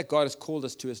this thing that God has called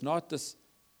us to is not this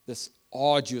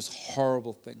arduous,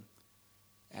 horrible thing.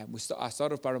 And I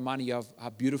started off by reminding you of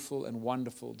how beautiful and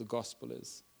wonderful the gospel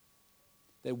is.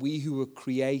 That we who were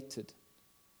created,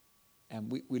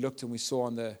 and we looked and we saw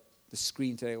on the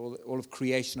screen today, all of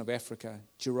creation of Africa,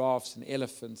 giraffes and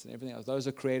elephants and everything else. Those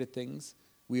are created things.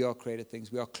 We are created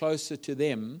things. We are closer to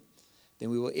them than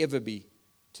we will ever be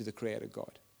to the Creator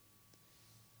God.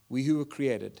 We who were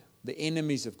created, the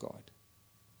enemies of God,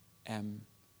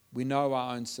 we know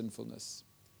our own sinfulness,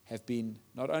 have been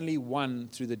not only won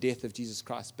through the death of Jesus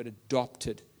Christ, but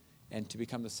adopted and to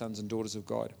become the sons and daughters of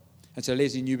God. And so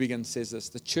Leslie Newbegin says this,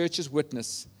 the church's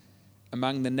witness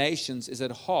among the nations is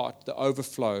at heart the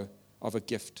overflow of a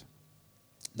gift.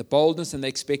 The boldness and the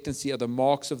expectancy are the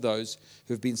marks of those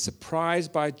who have been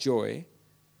surprised by joy.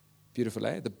 Beautiful,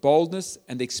 eh? The boldness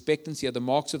and the expectancy are the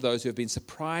marks of those who have been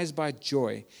surprised by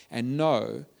joy and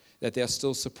know that there are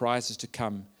still surprises to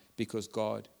come because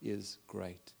God is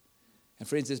great. And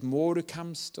friends, there's more to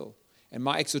come still. And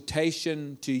my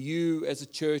exhortation to you as a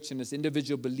church and as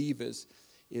individual believers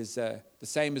is the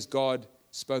same as God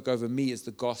spoke over me, as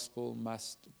the gospel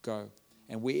must go.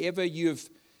 And wherever you've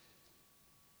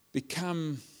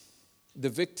become the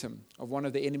victim of one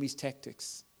of the enemy's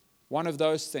tactics, one of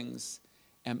those things,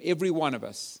 every one of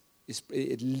us is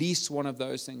at least one of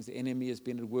those things the enemy has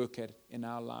been at work at in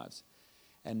our lives.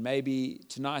 And maybe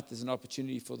tonight there's an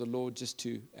opportunity for the Lord just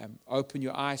to open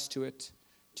your eyes to it,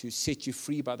 to set you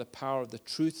free by the power of the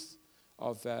truth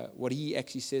of what he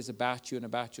actually says about you and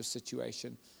about your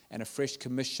situation, and a fresh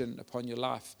commission upon your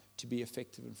life to be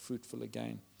effective and fruitful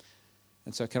again.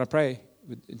 And so can I pray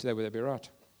into that? Would that be right?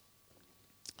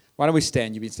 Why don't we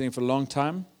stand? You've been sitting for a long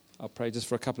time. I'll pray just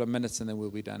for a couple of minutes and then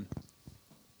we'll be done.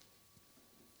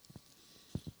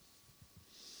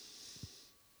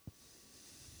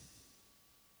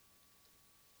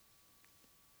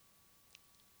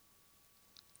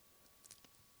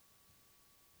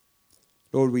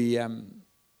 Lord, we're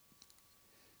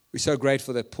so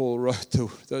grateful that Paul wrote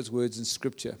those words in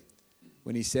Scripture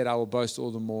when he said, I will boast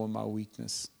all the more in my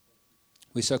weakness.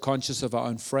 We're so conscious of our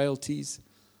own frailties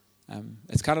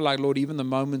It's kind of like, Lord, even the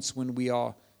moments when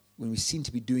we seem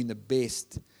to be doing the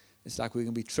best, it's like we're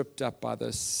going to be tripped up by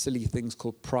those silly things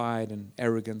called pride and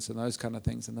arrogance and those kind of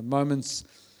things. And the moments,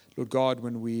 Lord God,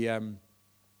 when we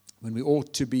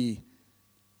ought to be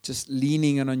just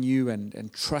leaning in on you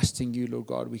and trusting you, Lord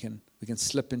God, we can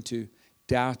slip into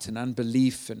doubt and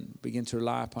unbelief and begin to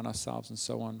rely upon ourselves and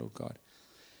so on, Lord God.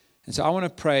 And so I want to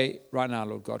pray right now,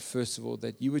 Lord God, first of all,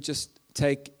 that you would just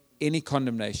take any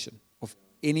condemnation of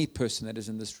any person that is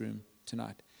in this room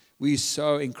tonight. We are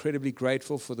so incredibly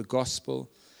grateful for the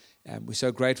gospel. And we're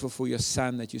so grateful for your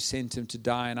Son, that you sent him to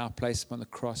die in our place upon the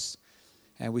cross.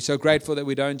 And we're so grateful that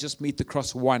we don't just meet the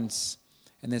cross once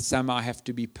and then somehow have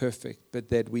to be perfect, but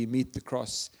that we meet the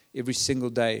cross every single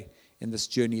day in this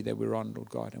journey that we're on, Lord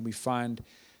God. And we find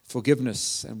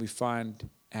forgiveness and we find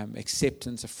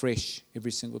acceptance afresh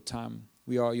every single time.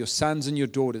 We are your sons and your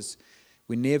daughters.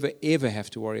 We never, ever have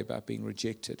to worry about being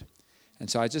rejected. And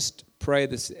so I just pray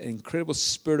this incredible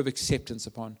spirit of acceptance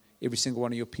upon every single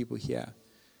one of your people here.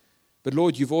 But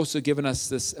Lord, you've also given us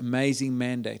this amazing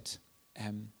mandate.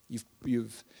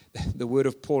 The word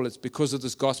of Paul, it's because of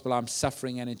this gospel I'm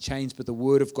suffering and in chains, but the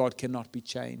word of God cannot be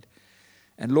chained.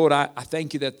 And Lord, I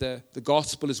thank you that the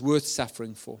gospel is worth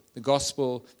suffering for. The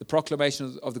gospel, the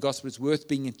proclamation of the gospel is worth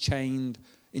being in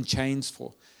chains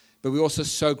for. But we're also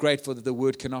so grateful that the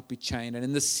word cannot be chained. And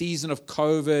in this season of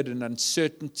COVID and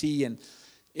uncertainty and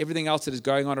everything else that is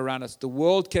going on around us, the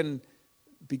world can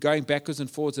be going backwards and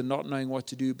forwards and not knowing what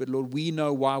to do. But Lord, we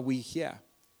know why we're here.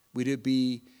 We do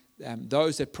be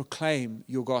those that proclaim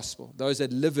your gospel, those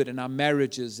that live it in our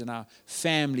marriages, in our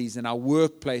families, in our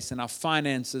workplace, in our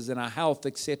finances, in our health,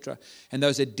 etc. And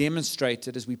those that demonstrate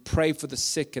it as we pray for the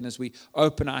sick and as we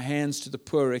open our hands to the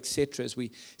poor, etc. As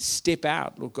we step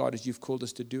out, Lord God, as you've called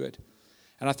us to do it.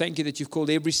 And I thank you that you've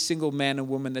called every single man and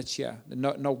woman that's here.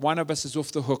 Not one of us is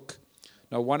off the hook.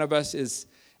 Not one of us is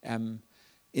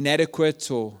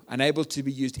inadequate or unable to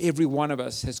be used. Every one of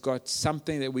us has got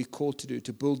something that we're called to do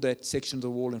to build that section of the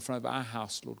wall in front of our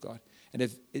house, Lord God. And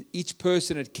if each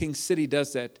person at King City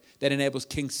does that, that enables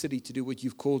King City to do what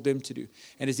you've called them to do.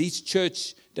 And as each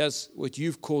church does what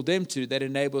you've called them to, that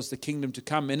enables the kingdom to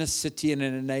come in a city and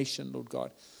in a nation, Lord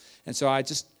God. And so I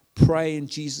just pray in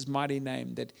Jesus' mighty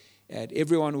name that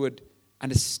everyone would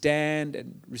understand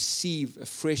and receive a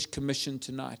fresh commission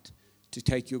tonight to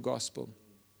take your gospel.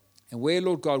 And where,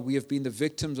 Lord God, we have been the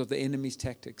victims of the enemy's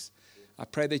tactics, I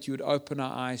pray that you would open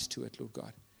our eyes to it, Lord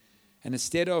God. And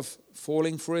instead of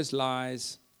falling for his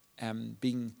lies,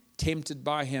 being tempted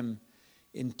by him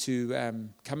into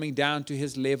coming down to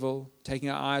his level, taking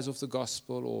our eyes off the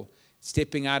gospel or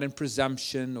stepping out in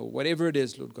presumption or whatever it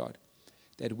is, Lord God,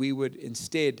 that we would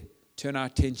instead turn our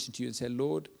attention to you and say,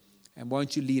 Lord, and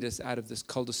won't you lead us out of this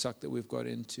cul-de-sac that we've got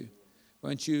into?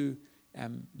 Won't you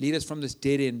lead us from this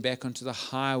dead end back onto the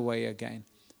highway again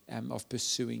of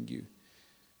pursuing you.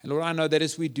 And Lord, I know that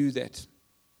as we do that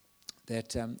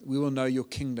we will know your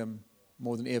kingdom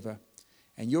more than ever.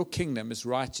 And your kingdom is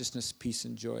righteousness, peace,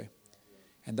 and joy.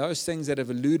 And those things that have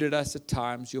eluded us at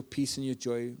times, your peace and your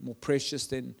joy, more precious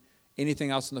than anything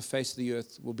else on the face of the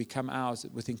earth, will become ours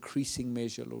with increasing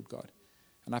measure, Lord God.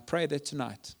 And I pray that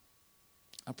tonight,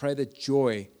 I pray that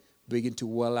joy begin to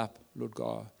well up, Lord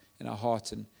God, in our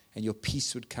hearts and your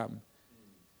peace would come.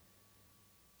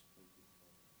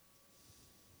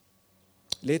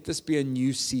 Let this be a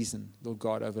new season, Lord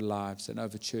God, over lives and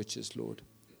over churches, Lord.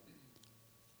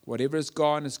 Whatever is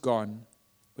gone is gone.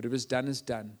 Whatever is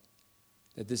done.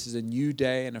 That this is a new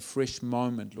day and a fresh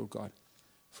moment, Lord God,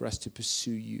 for us to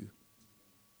pursue you.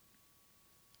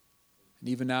 And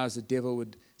even now as the devil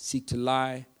would seek to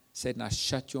lie, Satan, I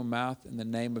shut your mouth in the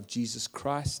name of Jesus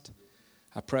Christ.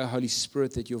 I pray, Holy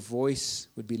Spirit, that your voice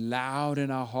would be loud in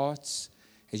our hearts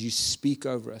as you speak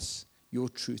over us, your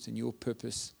truth and your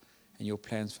purpose and your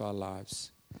plans for our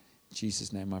lives. In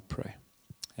Jesus' name I pray.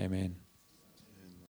 Amen.